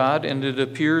topple God, and it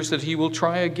appears that he will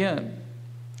try again.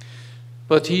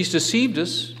 But he's deceived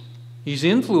us, he's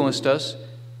influenced us,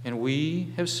 and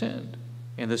we have sinned.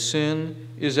 And the sin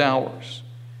is ours.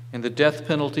 And the death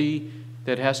penalty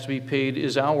that has to be paid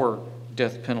is our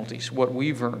death penalty, what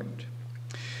we've earned.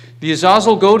 The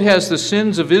Azazel goat has the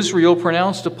sins of Israel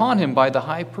pronounced upon him by the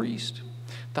high priest.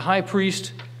 The high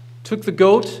priest took the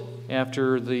goat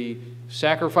after the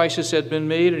sacrifices had been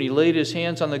made, and he laid his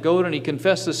hands on the goat, and he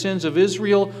confessed the sins of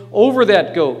Israel over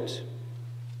that goat.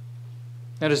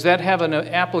 Now, does that have an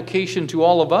application to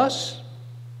all of us?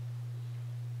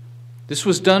 This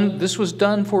was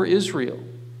done for Israel.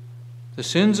 The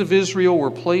sins of Israel were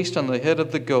placed on the head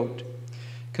of the goat.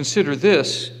 Consider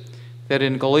this, that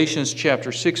in Galatians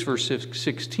chapter 6, verse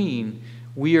 16,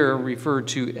 we are referred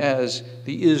to as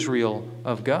the Israel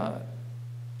of God.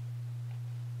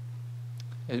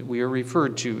 We are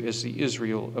referred to as the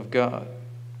Israel of God.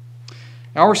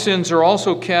 Our sins are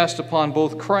also cast upon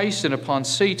both Christ and upon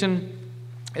Satan,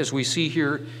 as we see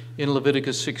here in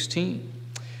Leviticus 16.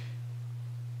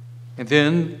 And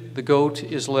then the goat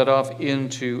is led off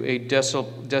into a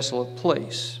desolate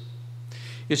place.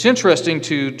 It's interesting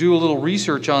to do a little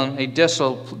research on a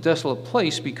desolate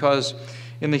place, because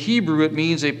in the Hebrew it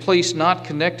means a place not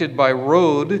connected by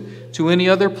road to any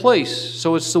other place.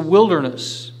 So it's the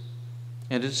wilderness.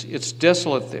 And it's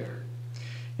desolate there.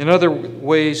 In other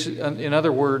words,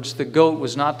 the goat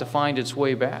was not to find its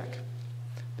way back.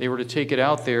 They were to take it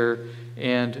out there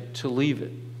and to leave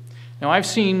it. Now, I've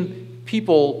seen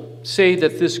people say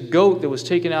that this goat that was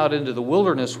taken out into the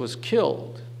wilderness was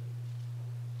killed.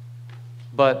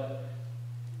 But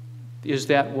is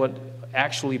that what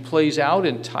actually plays out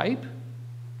in type?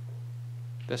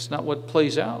 That's not what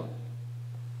plays out.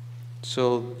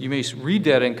 So you may read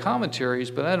that in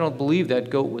commentaries, but I don't believe that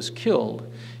goat was killed.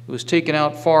 It was taken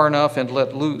out far enough and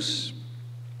let loose.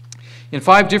 In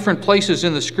 5 different places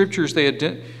in the Scriptures, they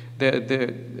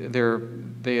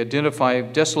identify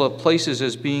desolate places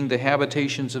as being the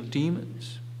habitations of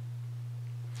demons.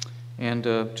 And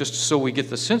just so we get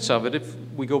the sense of it, if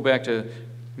we go back to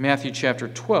Matthew chapter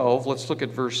 12, let's look at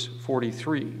verse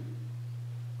 43.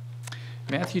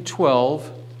 Matthew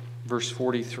 12, verse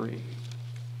 43.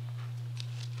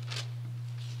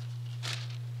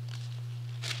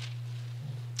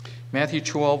 Matthew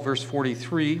 12, verse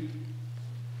 43.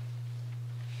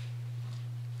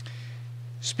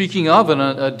 Speaking of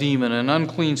a demon, an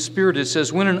unclean spirit, it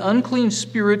says, when an unclean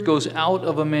spirit goes out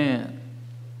of a man.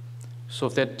 So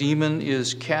if that demon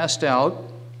is cast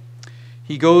out,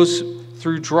 he goes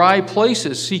through dry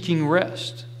places seeking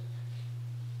rest.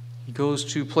 He goes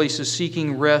to places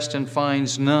seeking rest and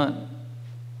finds none.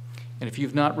 And if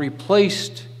you've not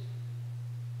replaced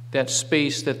that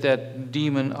space that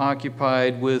demon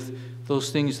occupied with those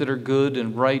things that are good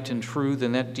and right and true,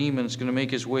 then that demon is going to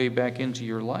make his way back into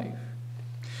your life.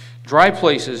 Dry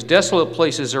places, desolate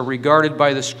places, are regarded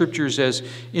by the Scriptures as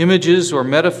images or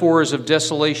metaphors of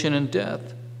desolation and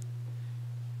death.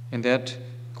 And that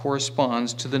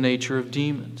corresponds to the nature of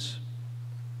demons.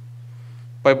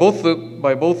 By both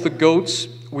the goats,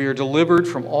 we are delivered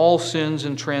from all sins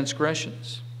and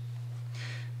transgressions.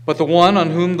 But the one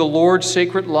on whom the Lord's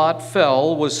sacred lot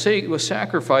fell was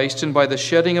sacrificed, and by the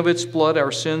shedding of its blood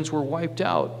our sins were wiped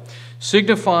out,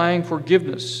 signifying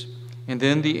forgiveness. And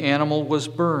then the animal was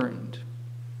burned.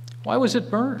 Why was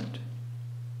it burned?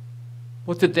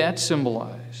 What did that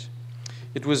symbolize?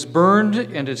 It was burned,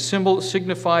 and it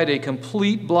signified a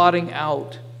complete blotting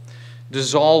out,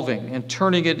 dissolving and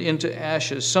turning it into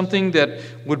ashes, something that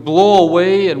would blow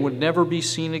away and would never be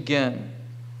seen again.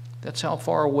 That's how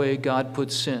far away God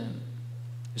put sin,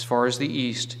 as far as the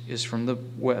east is from the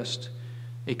west.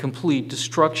 A complete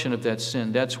destruction of that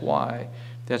sin. That's why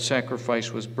that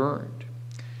sacrifice was burned.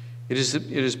 It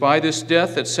is by this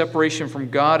death that separation from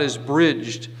God is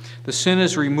bridged. The sin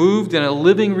is removed and a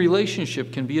living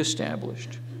relationship can be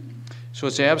established. So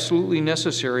it's absolutely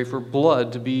necessary for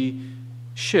blood to be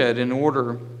shed in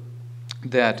order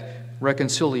that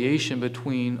reconciliation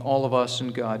between all of us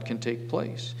and God can take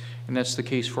place. And that's the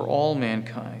case for all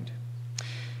mankind.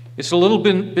 It's a little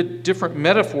bit different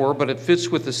metaphor, but it fits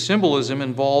with the symbolism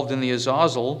involved in the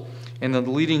Azazel and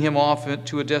then leading him off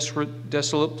to a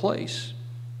desolate place.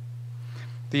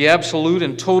 The absolute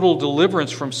and total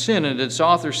deliverance from sin and its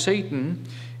author Satan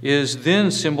is then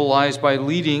symbolized by the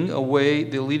leading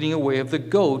away of the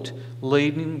goat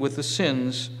laden with the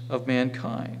sins of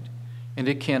mankind, and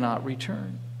it cannot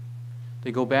return.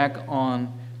 They go back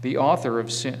on the author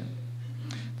of sin.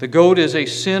 The goat is a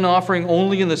sin offering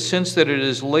only in the sense that it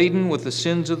is laden with the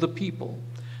sins of the people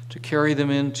to carry them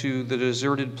into the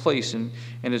deserted place, and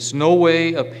it's no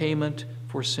way a payment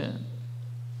for sin.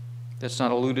 That's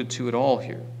not alluded to at all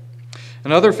here.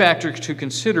 Another factor to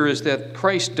consider is that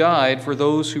Christ died for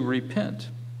those who repent,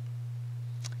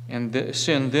 and the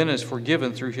sin then is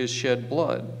forgiven through his shed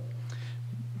blood.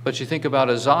 But you think about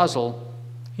Azazel,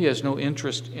 he has no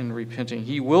interest in repenting.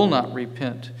 He will not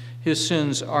repent. His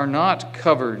sins are not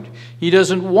covered. He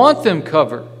doesn't want them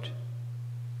covered.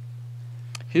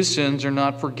 His sins are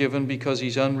not forgiven because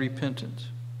he's unrepentant.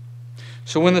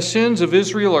 So when the sins of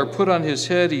Israel are put on his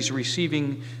head, he's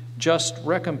receiving just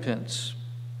recompense.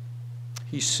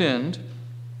 He sinned.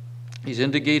 He's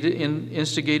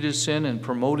instigated sin and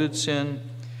promoted sin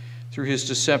through his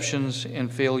deceptions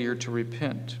and failure to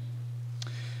repent.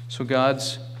 So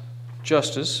God's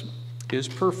justice is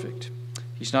perfect.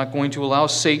 He's not going to allow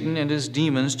Satan and his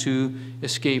demons to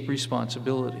escape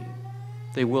responsibility.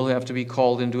 They will have to be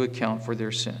called into account for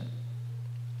their sin.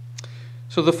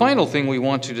 So the final thing we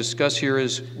want to discuss here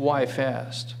is why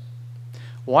fast?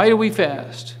 Why do we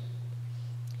fast?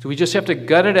 Do we just have to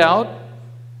gut it out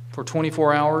for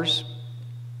 24 hours?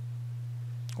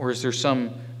 Or is there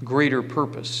some greater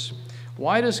purpose?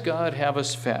 Why does God have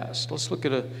us fast? Let's look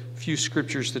at a few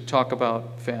scriptures that talk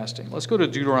about fasting. Let's go to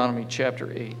Deuteronomy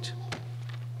chapter 8.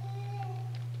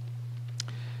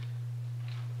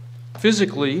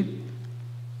 Physically,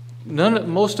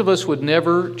 most of us would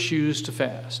never choose to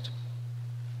fast.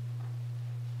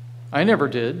 I never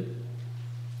did.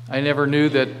 I never knew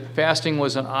that fasting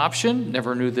was an option,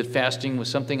 never knew that fasting was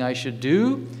something I should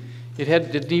do.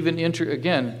 Didn't even enter,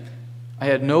 again, I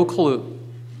had no clue.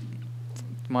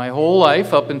 My whole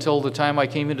life, up until the time I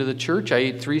came into the church, I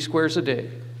ate 3 squares a day.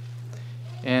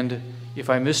 And if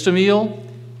I missed a meal,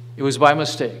 it was by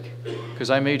mistake, because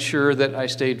I made sure that I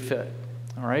stayed fed.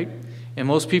 All right? And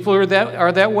most people are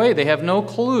that way. They have no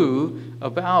clue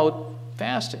about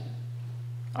fasting.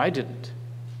 I didn't.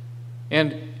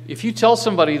 And if you tell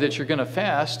somebody that you're going to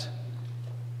fast,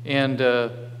 and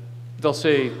they'll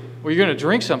say, well, you're going to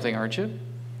drink something, aren't you?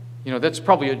 You know, that's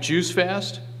probably a juice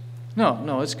fast.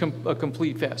 No, it's a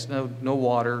complete fast. No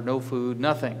water, no food,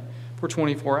 nothing for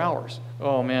 24 hours.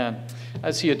 Oh, man,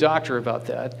 I'd see a doctor about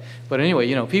that. But anyway,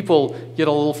 you know, people get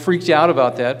a little freaked out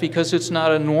about that because it's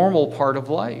not a normal part of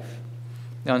life.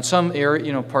 Now, in some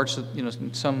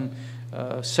some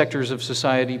sectors of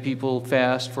society, people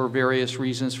fast for various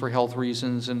reasons, for health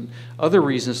reasons and other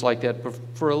reasons like that. But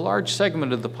for a large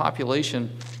segment of the population,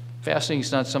 fasting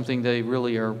is not something they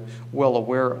really are well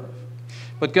aware of.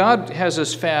 But God has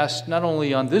us fast not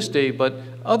only on this day, but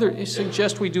He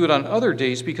suggests we do it on other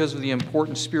days because of the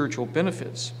important spiritual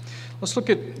benefits. Let's look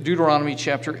at Deuteronomy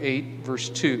chapter 8, verse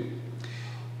 2.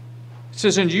 It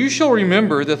says, "And you shall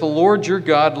remember that the Lord your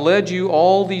God led you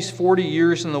all these 40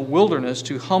 years in the wilderness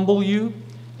to humble you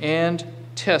and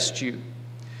test you,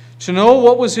 to know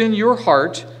what was in your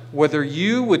heart, whether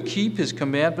you would keep his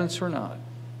commandments or not."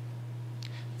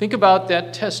 Think about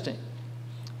that testing.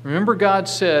 Remember, God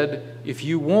said, if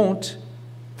you won't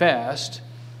fast,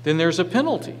 then there's a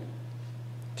penalty.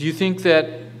 Do you think that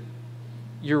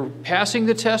you're passing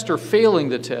the test or failing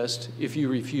the test if you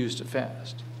refuse to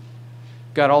fast?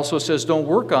 God also says, don't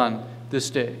work on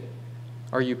this day.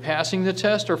 Are you passing the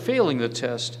test or failing the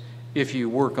test if you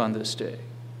work on this day?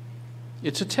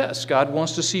 It's a test. God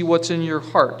wants to see what's in your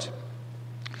heart.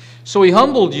 So he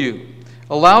humbled you,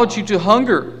 allowed you to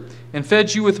hunger, and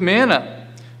fed you with manna.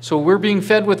 So we're being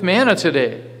fed with manna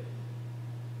today,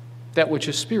 that which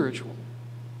is spiritual,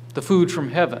 the food from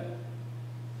heaven.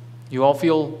 You all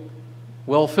feel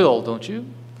well filled, don't you?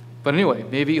 But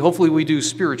anyway, hopefully we do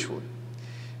spiritually.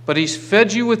 But he's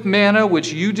fed you with manna,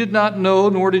 which you did not know,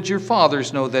 nor did your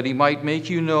fathers know, that he might make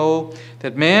you know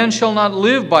that man shall not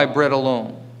live by bread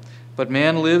alone, but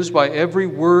man lives by every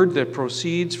word that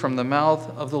proceeds from the mouth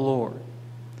of the Lord.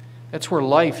 That's where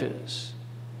life is.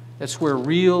 That's where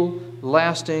real,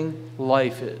 lasting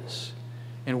life is.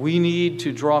 And we need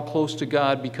to draw close to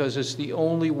God because it's the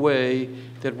only way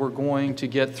that we're going to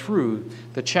get through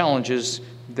the challenges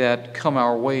that come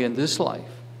our way in this life.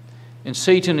 And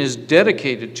Satan is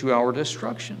dedicated to our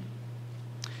destruction.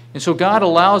 And so God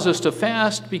allows us to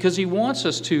fast because he wants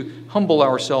us to humble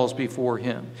ourselves before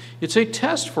him. It's a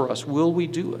test for us. Will we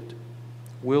do it?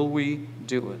 Will we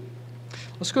do it?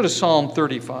 Let's go to Psalm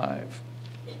 35.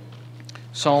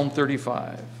 Psalm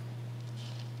 35.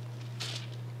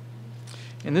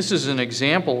 And this is an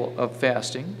example of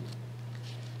fasting.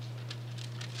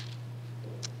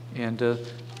 And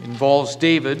involves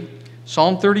David.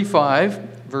 Psalm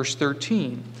 35, verse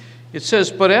 13. It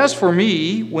says, "But as for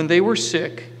me, when they were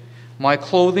sick, my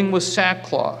clothing was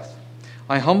sackcloth.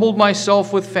 I humbled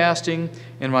myself with fasting,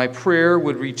 and my prayer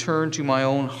would return to my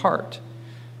own heart."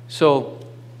 So,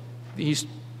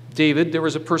 David, there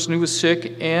was a person who was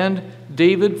sick, and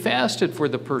David fasted for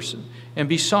the person and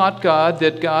besought God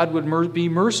that God would be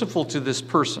merciful to this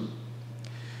person.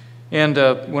 And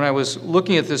when I was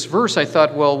looking at this verse, I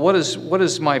thought, well, what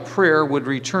does my prayer would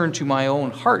return to my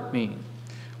own heart mean?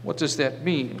 What does that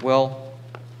mean? Well,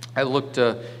 I looked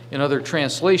in other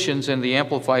translations, and the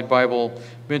Amplified Bible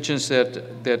mentions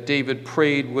that David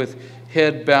prayed with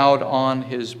head bowed on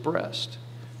his breast.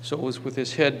 So it was with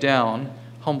his head down,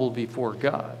 humbled before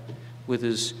God, with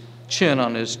his chin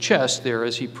on his chest there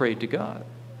as he prayed to God.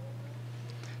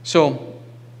 So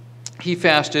he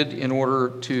fasted in order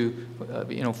to,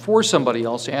 for somebody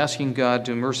else, asking God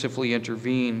to mercifully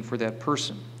intervene for that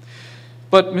person.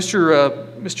 But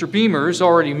Mr. Beamer has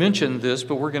already mentioned this,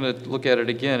 but we're going to look at it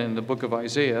again in the book of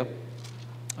Isaiah,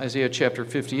 Isaiah chapter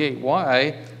 58.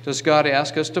 Why does God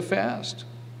ask us to fast?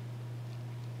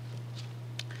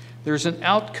 There's an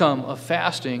outcome of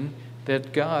fasting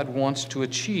that God wants to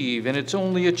achieve, and it's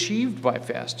only achieved by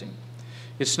fasting.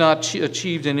 It's not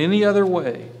achieved in any other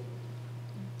way.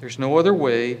 There's no other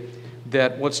way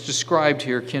that what's described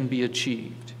here can be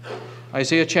achieved.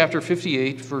 Isaiah chapter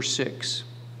 58, verse 6.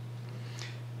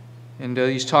 And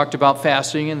he's talked about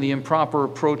fasting and the improper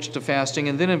approach to fasting.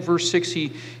 And then in verse 6,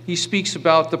 he speaks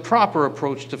about the proper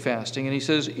approach to fasting. And he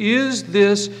says, "Is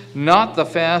this not the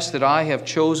fast that I have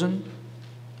chosen?"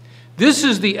 This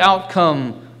is the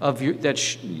outcome of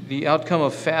the outcome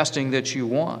of fasting that you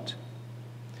want.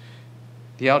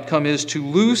 The outcome is to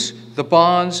loose the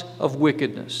bonds of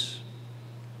wickedness.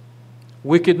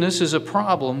 Wickedness is a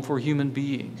problem for human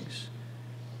beings.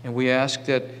 And we ask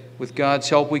that with God's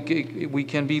help we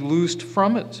can be loosed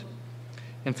from it.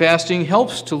 And fasting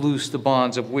helps to loose the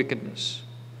bonds of wickedness.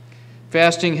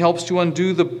 Fasting helps to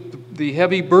undo the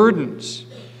heavy burdens,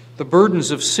 the burdens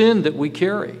of sin that we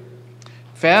carry.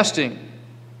 Fasting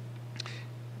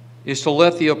is to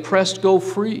let the oppressed go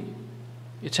free.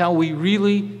 It's how we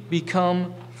really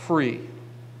become free.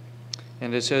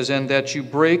 And it says, "And that you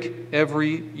break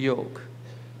every yoke."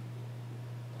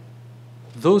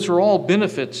 Those are all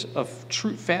benefits of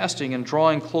true fasting and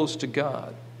drawing close to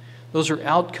God. Those are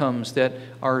outcomes that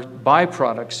are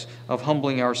byproducts of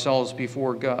humbling ourselves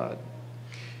before God.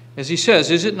 As he says,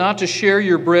 "Is it not to share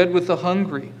your bread with the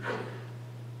hungry?"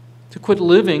 To quit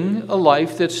living a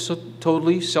life that's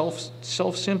totally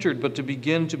self-centered, but to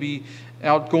begin to be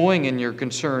outgoing in your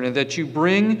concern, and that you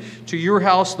bring to your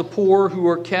house the poor who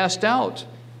are cast out,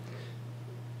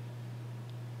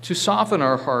 to soften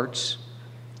our hearts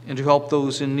and to help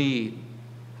those in need.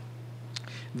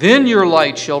 "Then your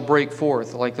light shall break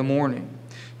forth like the morning.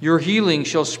 Your healing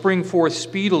shall spring forth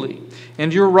speedily,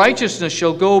 and your righteousness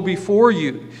shall go before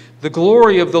you. The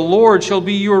glory of the Lord shall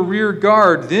be your rear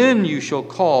guard. Then you shall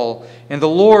call, and the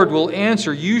Lord will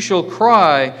answer. You shall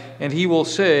cry, and he will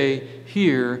say,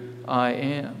 'Here I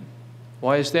am.'"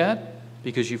 Why is that?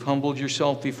 Because you've humbled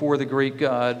yourself before the great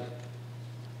God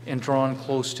and drawn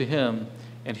close to him,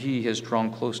 and he has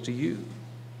drawn close to you.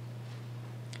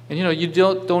 And you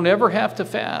don't ever have to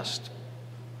fast.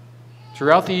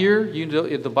 Throughout the year,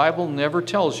 the Bible never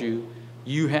tells you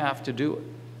you have to do it.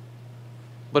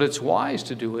 But it's wise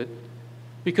to do it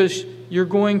because you're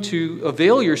going to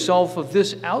avail yourself of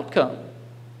this outcome.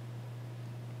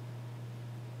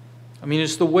 I mean,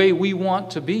 it's the way we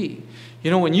want to be.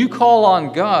 When you call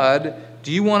on God,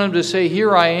 do you want him to say,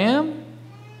 "Here I am"?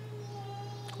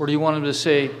 Or do you want him to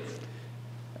say,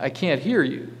 "I can't hear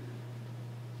you,"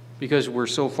 because we're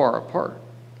so far apart?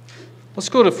 Let's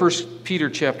go to 1 Peter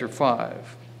chapter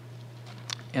 5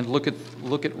 and look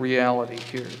at reality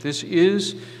here. This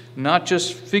is not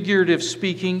just figurative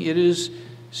speaking, it is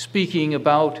speaking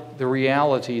about the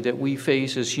reality that we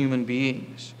face as human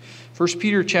beings. 1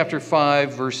 Peter chapter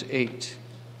 5, verse 8.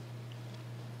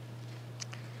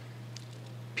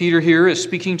 Peter here is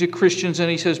speaking to Christians, and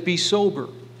he says, "Be sober.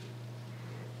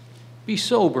 Be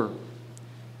sober.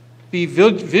 Be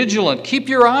vigilant. Keep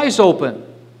your eyes open.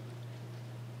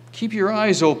 Keep your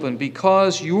eyes open,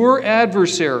 because your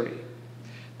adversary,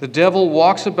 the devil,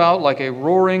 walks about like a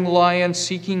roaring lion,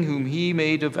 seeking whom he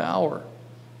may devour.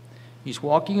 He's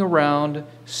walking around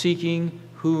seeking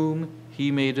whom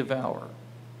he may devour.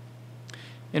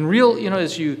 And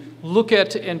as you look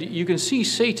at, and you can see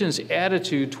Satan's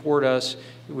attitude toward us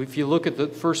if you look at the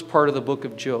first part of the book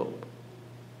of Job.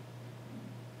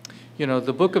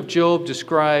 The book of Job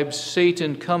describes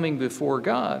Satan coming before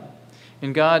God.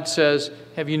 And God says,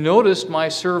 have you noticed my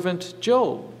servant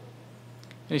Job?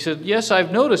 And he said, yes,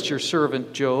 I've noticed your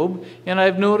servant Job, and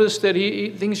I've noticed that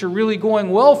things are really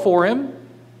going well for him.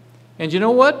 And you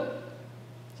know what?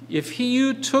 If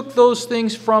you took those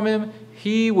things from him,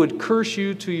 he would curse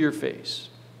you to your face.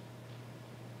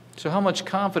 So how much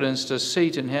confidence does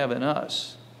Satan have in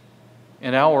us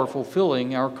and our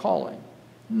fulfilling our calling?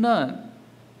 None.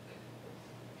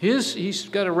 He's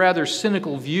got a rather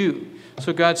cynical view.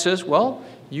 So God says, well,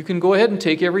 you can go ahead and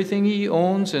take everything he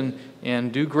owns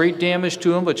and do great damage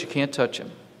to him, but you can't touch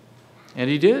him. And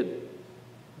he did.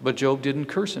 But Job didn't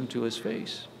curse him to his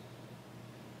face.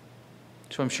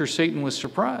 So I'm sure Satan was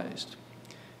surprised.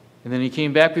 And then he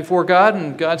came back before God,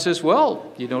 and God says,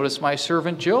 well, you notice my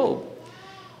servant Job.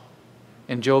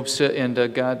 And Job said,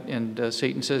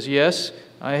 Satan says, yes,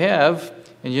 I have.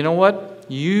 And you know what?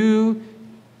 You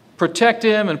protect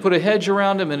him and put a hedge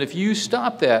around him, and if you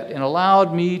stop that and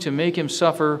allowed me to make him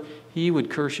suffer, he would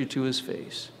curse you to his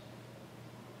face.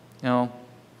 Now,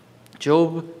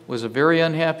 Job was a very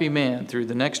unhappy man through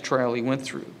the next trial he went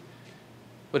through.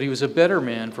 But he was a better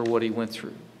man for what he went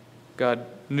through. God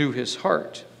knew his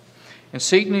heart. And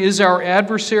Satan is our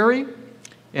adversary,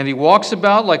 and he walks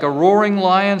about like a roaring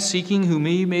lion, seeking whom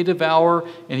he may devour,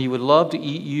 and he would love to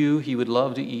eat you, he would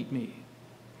love to eat me.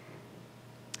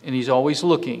 And he's always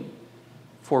looking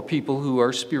for people who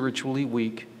are spiritually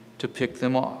weak to pick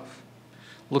them off.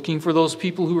 Looking for those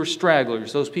people who are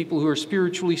stragglers, those people who are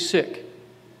spiritually sick.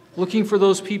 Looking for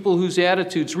those people whose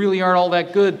attitudes really aren't all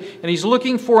that good. And he's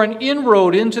looking for an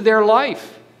inroad into their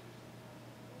life.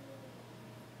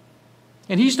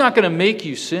 And he's not going to make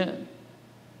you sin.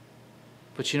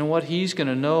 But you know what? He's going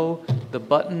to know the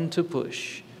button to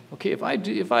push. Okay,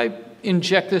 if I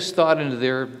inject this thought into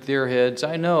their heads,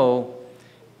 I know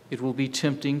it will be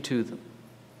tempting to them.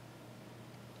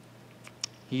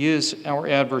 He is our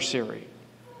adversary.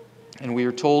 And we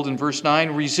are told in verse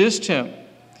 9, resist him,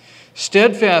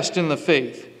 steadfast in the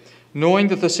faith, knowing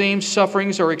that the same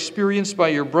sufferings are experienced by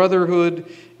your brotherhood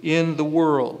in the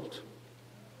world.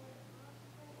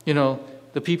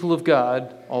 The people of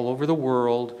God all over the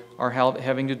world are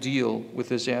having to deal with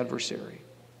this adversary.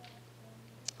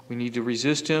 We need to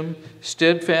resist him,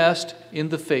 steadfast in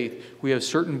the faith. We have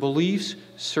certain beliefs,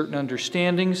 certain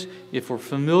understandings. If we're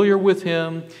familiar with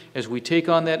him, as we take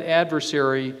on that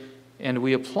adversary and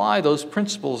we apply those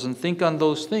principles and think on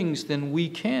those things, then we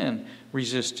can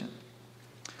resist him.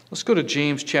 Let's go to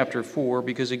James chapter 4,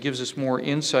 because it gives us more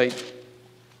insight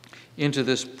into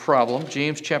this problem.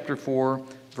 James chapter 4,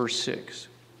 verse 6.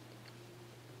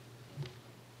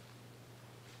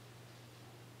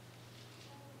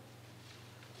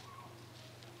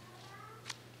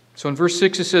 So in verse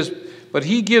 6 it says, but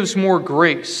he gives more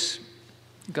grace.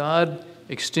 God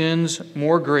extends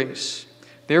more grace.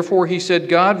 Therefore he said,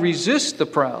 God resists the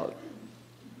proud.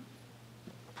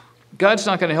 God's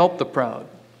not going to help the proud.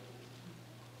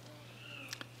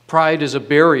 Pride is a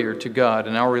barrier to God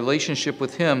and our relationship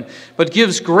with him, but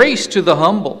gives grace to the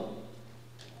humble.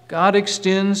 God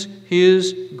extends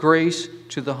his grace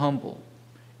to the humble.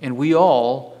 And we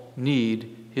all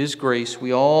need his grace.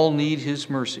 We all need his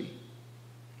mercy.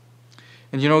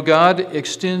 And God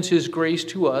extends his grace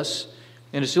to us,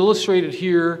 and it's illustrated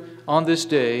here on this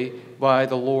day by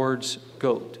the Lord's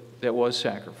goat that was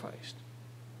sacrificed.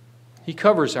 He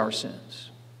covers our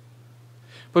sins.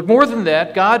 But more than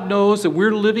that, God knows that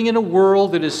we're living in a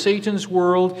world that is Satan's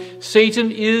world. Satan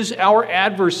is our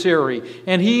adversary,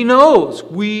 and he knows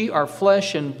we are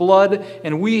flesh and blood,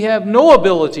 and we have no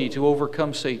ability to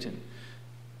overcome Satan.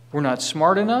 We're not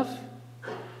smart enough.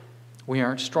 We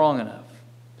aren't strong enough.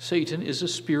 Satan is a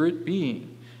spirit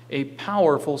being, a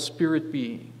powerful spirit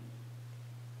being.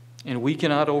 And we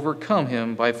cannot overcome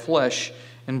him by flesh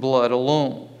and blood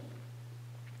alone.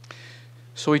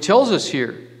 So he tells us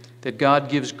here that God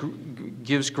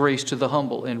gives grace to the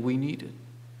humble, and we need it.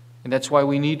 And that's why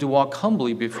we need to walk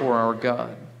humbly before our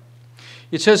God.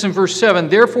 It says in verse 7,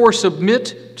 therefore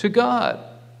submit to God.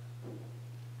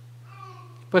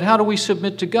 But how do we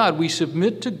submit to God? We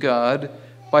submit to God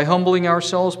by humbling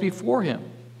ourselves before him.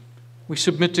 We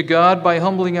submit to God by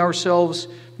humbling ourselves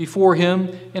before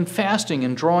him and fasting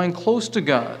and drawing close to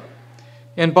God.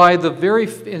 And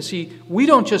see, we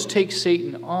don't just take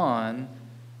Satan on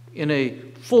in a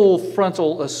full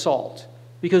frontal assault,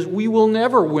 because we will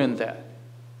never win that.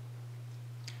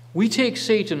 We take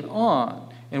Satan on,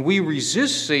 and we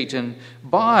resist Satan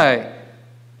by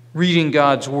reading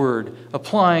God's Word,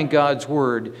 applying God's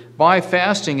Word, by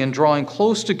fasting and drawing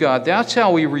close to God. That's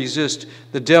how we resist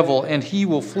the devil, and he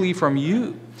will flee from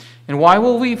you. And why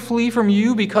will we flee from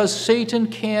you? Because Satan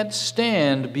can't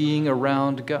stand being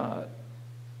around God.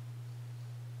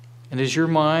 And as your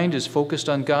mind is focused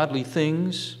on godly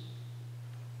things,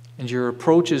 and your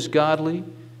approach is godly,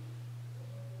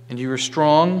 and you are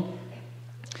strong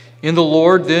in the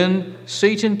Lord, then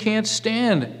Satan can't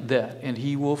stand that, and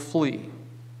he will flee.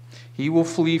 He will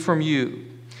flee from you.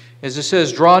 As it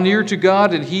says, draw near to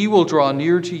God, and he will draw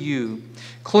near to you.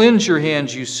 Cleanse your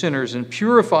hands, you sinners, and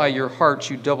purify your hearts,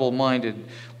 you double-minded.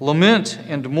 Lament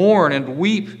and mourn and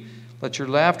weep. Let your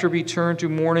laughter be turned to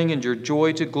mourning and your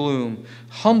joy to gloom.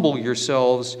 Humble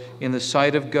yourselves in the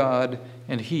sight of God,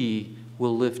 and he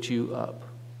will lift you up.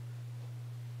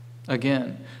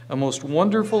 Again, a most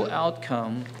wonderful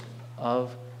outcome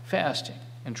of fasting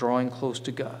and drawing close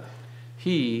to God.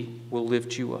 He will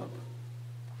lift you up.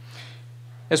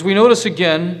 As we notice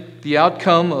again, the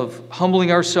outcome of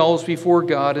humbling ourselves before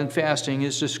God and fasting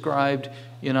is described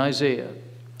in Isaiah.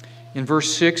 In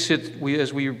verse 6,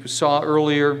 as we saw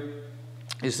earlier,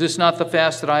 is this not the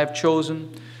fast that I have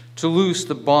chosen? To loose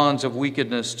the bonds of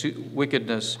wickedness,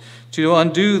 to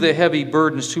undo the heavy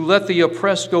burdens, to let the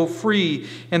oppressed go free,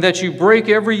 and that you break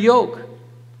every yoke.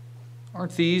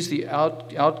 Aren't these the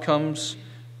outcomes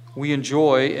we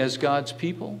enjoy as God's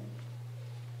people?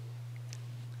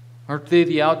 Aren't they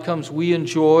the outcomes we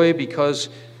enjoy because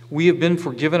we have been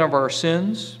forgiven of our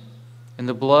sins, and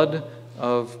the blood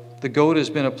of the goat has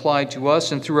been applied to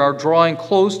us, and through our drawing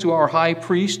close to our high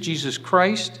priest, Jesus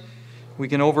Christ, we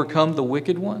can overcome the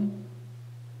wicked one?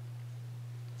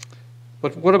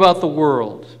 But what about the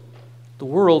world? The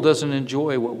world doesn't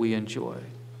enjoy what we enjoy,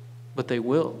 but they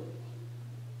will.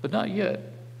 But not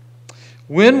yet.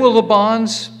 When will the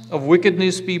bonds of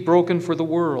wickedness be broken for the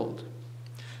world?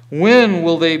 When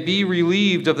will they be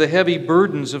relieved of the heavy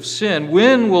burdens of sin?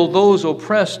 When will those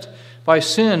oppressed by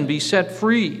sin be set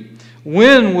free?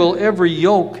 When will every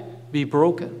yoke be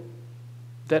broken?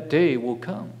 That day will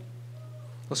come.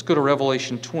 Let's go to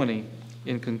Revelation 20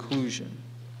 in conclusion.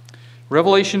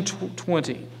 Revelation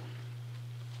 20.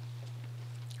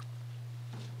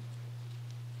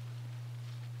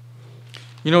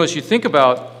 You know, as you think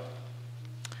about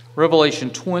Revelation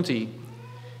 20,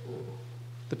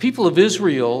 the people of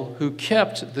Israel who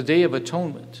kept the Day of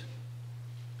Atonement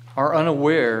are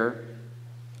unaware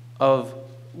of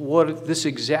what this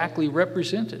exactly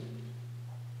represented.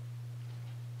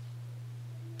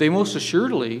 They most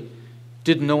assuredly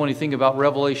didn't know anything about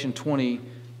Revelation 20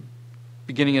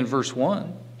 beginning in verse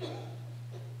 1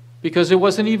 because it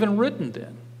wasn't even written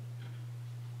then.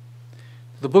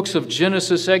 The books of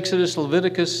Genesis, Exodus,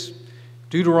 Leviticus,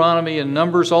 Deuteronomy, and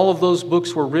Numbers, all of those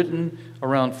books were written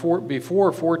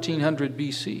before 1400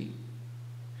 BC.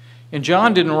 And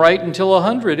John didn't write until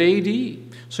 100 AD.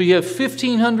 So you have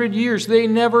 1,500 years. They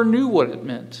never knew what it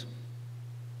meant.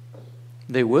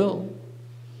 They will.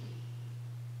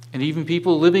 And even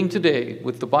people living today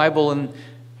with the Bible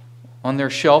on their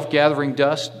shelf gathering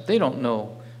dust, they don't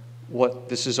know what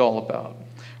this is all about.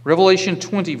 Revelation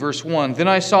 20, verse 1. Then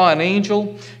I saw an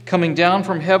angel coming down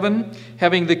from heaven,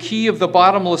 having the key of the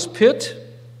bottomless pit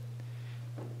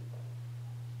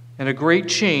and a great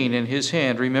chain in his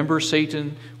hand. Remember,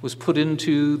 Satan was put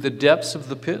into the depths of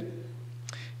the pit?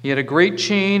 He had a great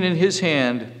chain in his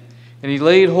hand, and he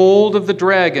laid hold of the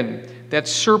dragon, that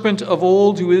serpent of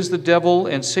old who is the devil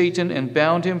and Satan, and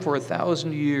bound him for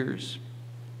 1,000 years.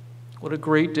 What a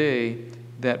great day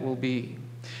that will be.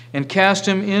 And cast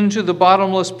him into the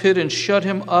bottomless pit and shut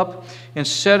him up and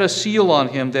set a seal on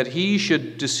him that he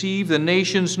should deceive the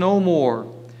nations no more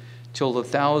till the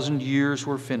 1,000 years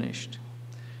were finished.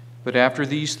 But after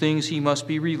these things he must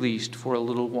be released for a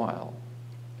little while.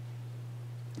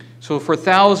 So for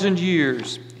 1,000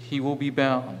 years he will be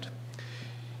bound.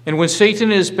 And when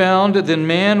Satan is bound, then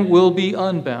man will be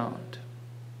unbound.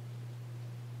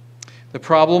 The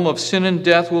problem of sin and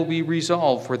death will be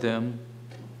resolved for them.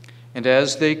 And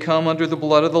as they come under the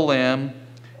blood of the Lamb,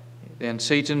 and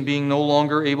Satan being no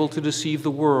longer able to deceive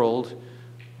the world,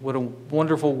 what a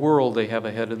wonderful world they have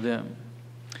ahead of them.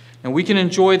 And we can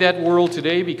enjoy that world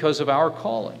today because of our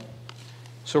calling.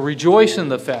 So rejoice in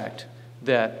the fact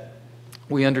that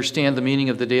we understand the meaning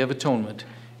of the Day of Atonement,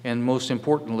 and most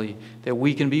importantly, that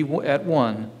we can be at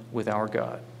one with our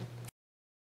God.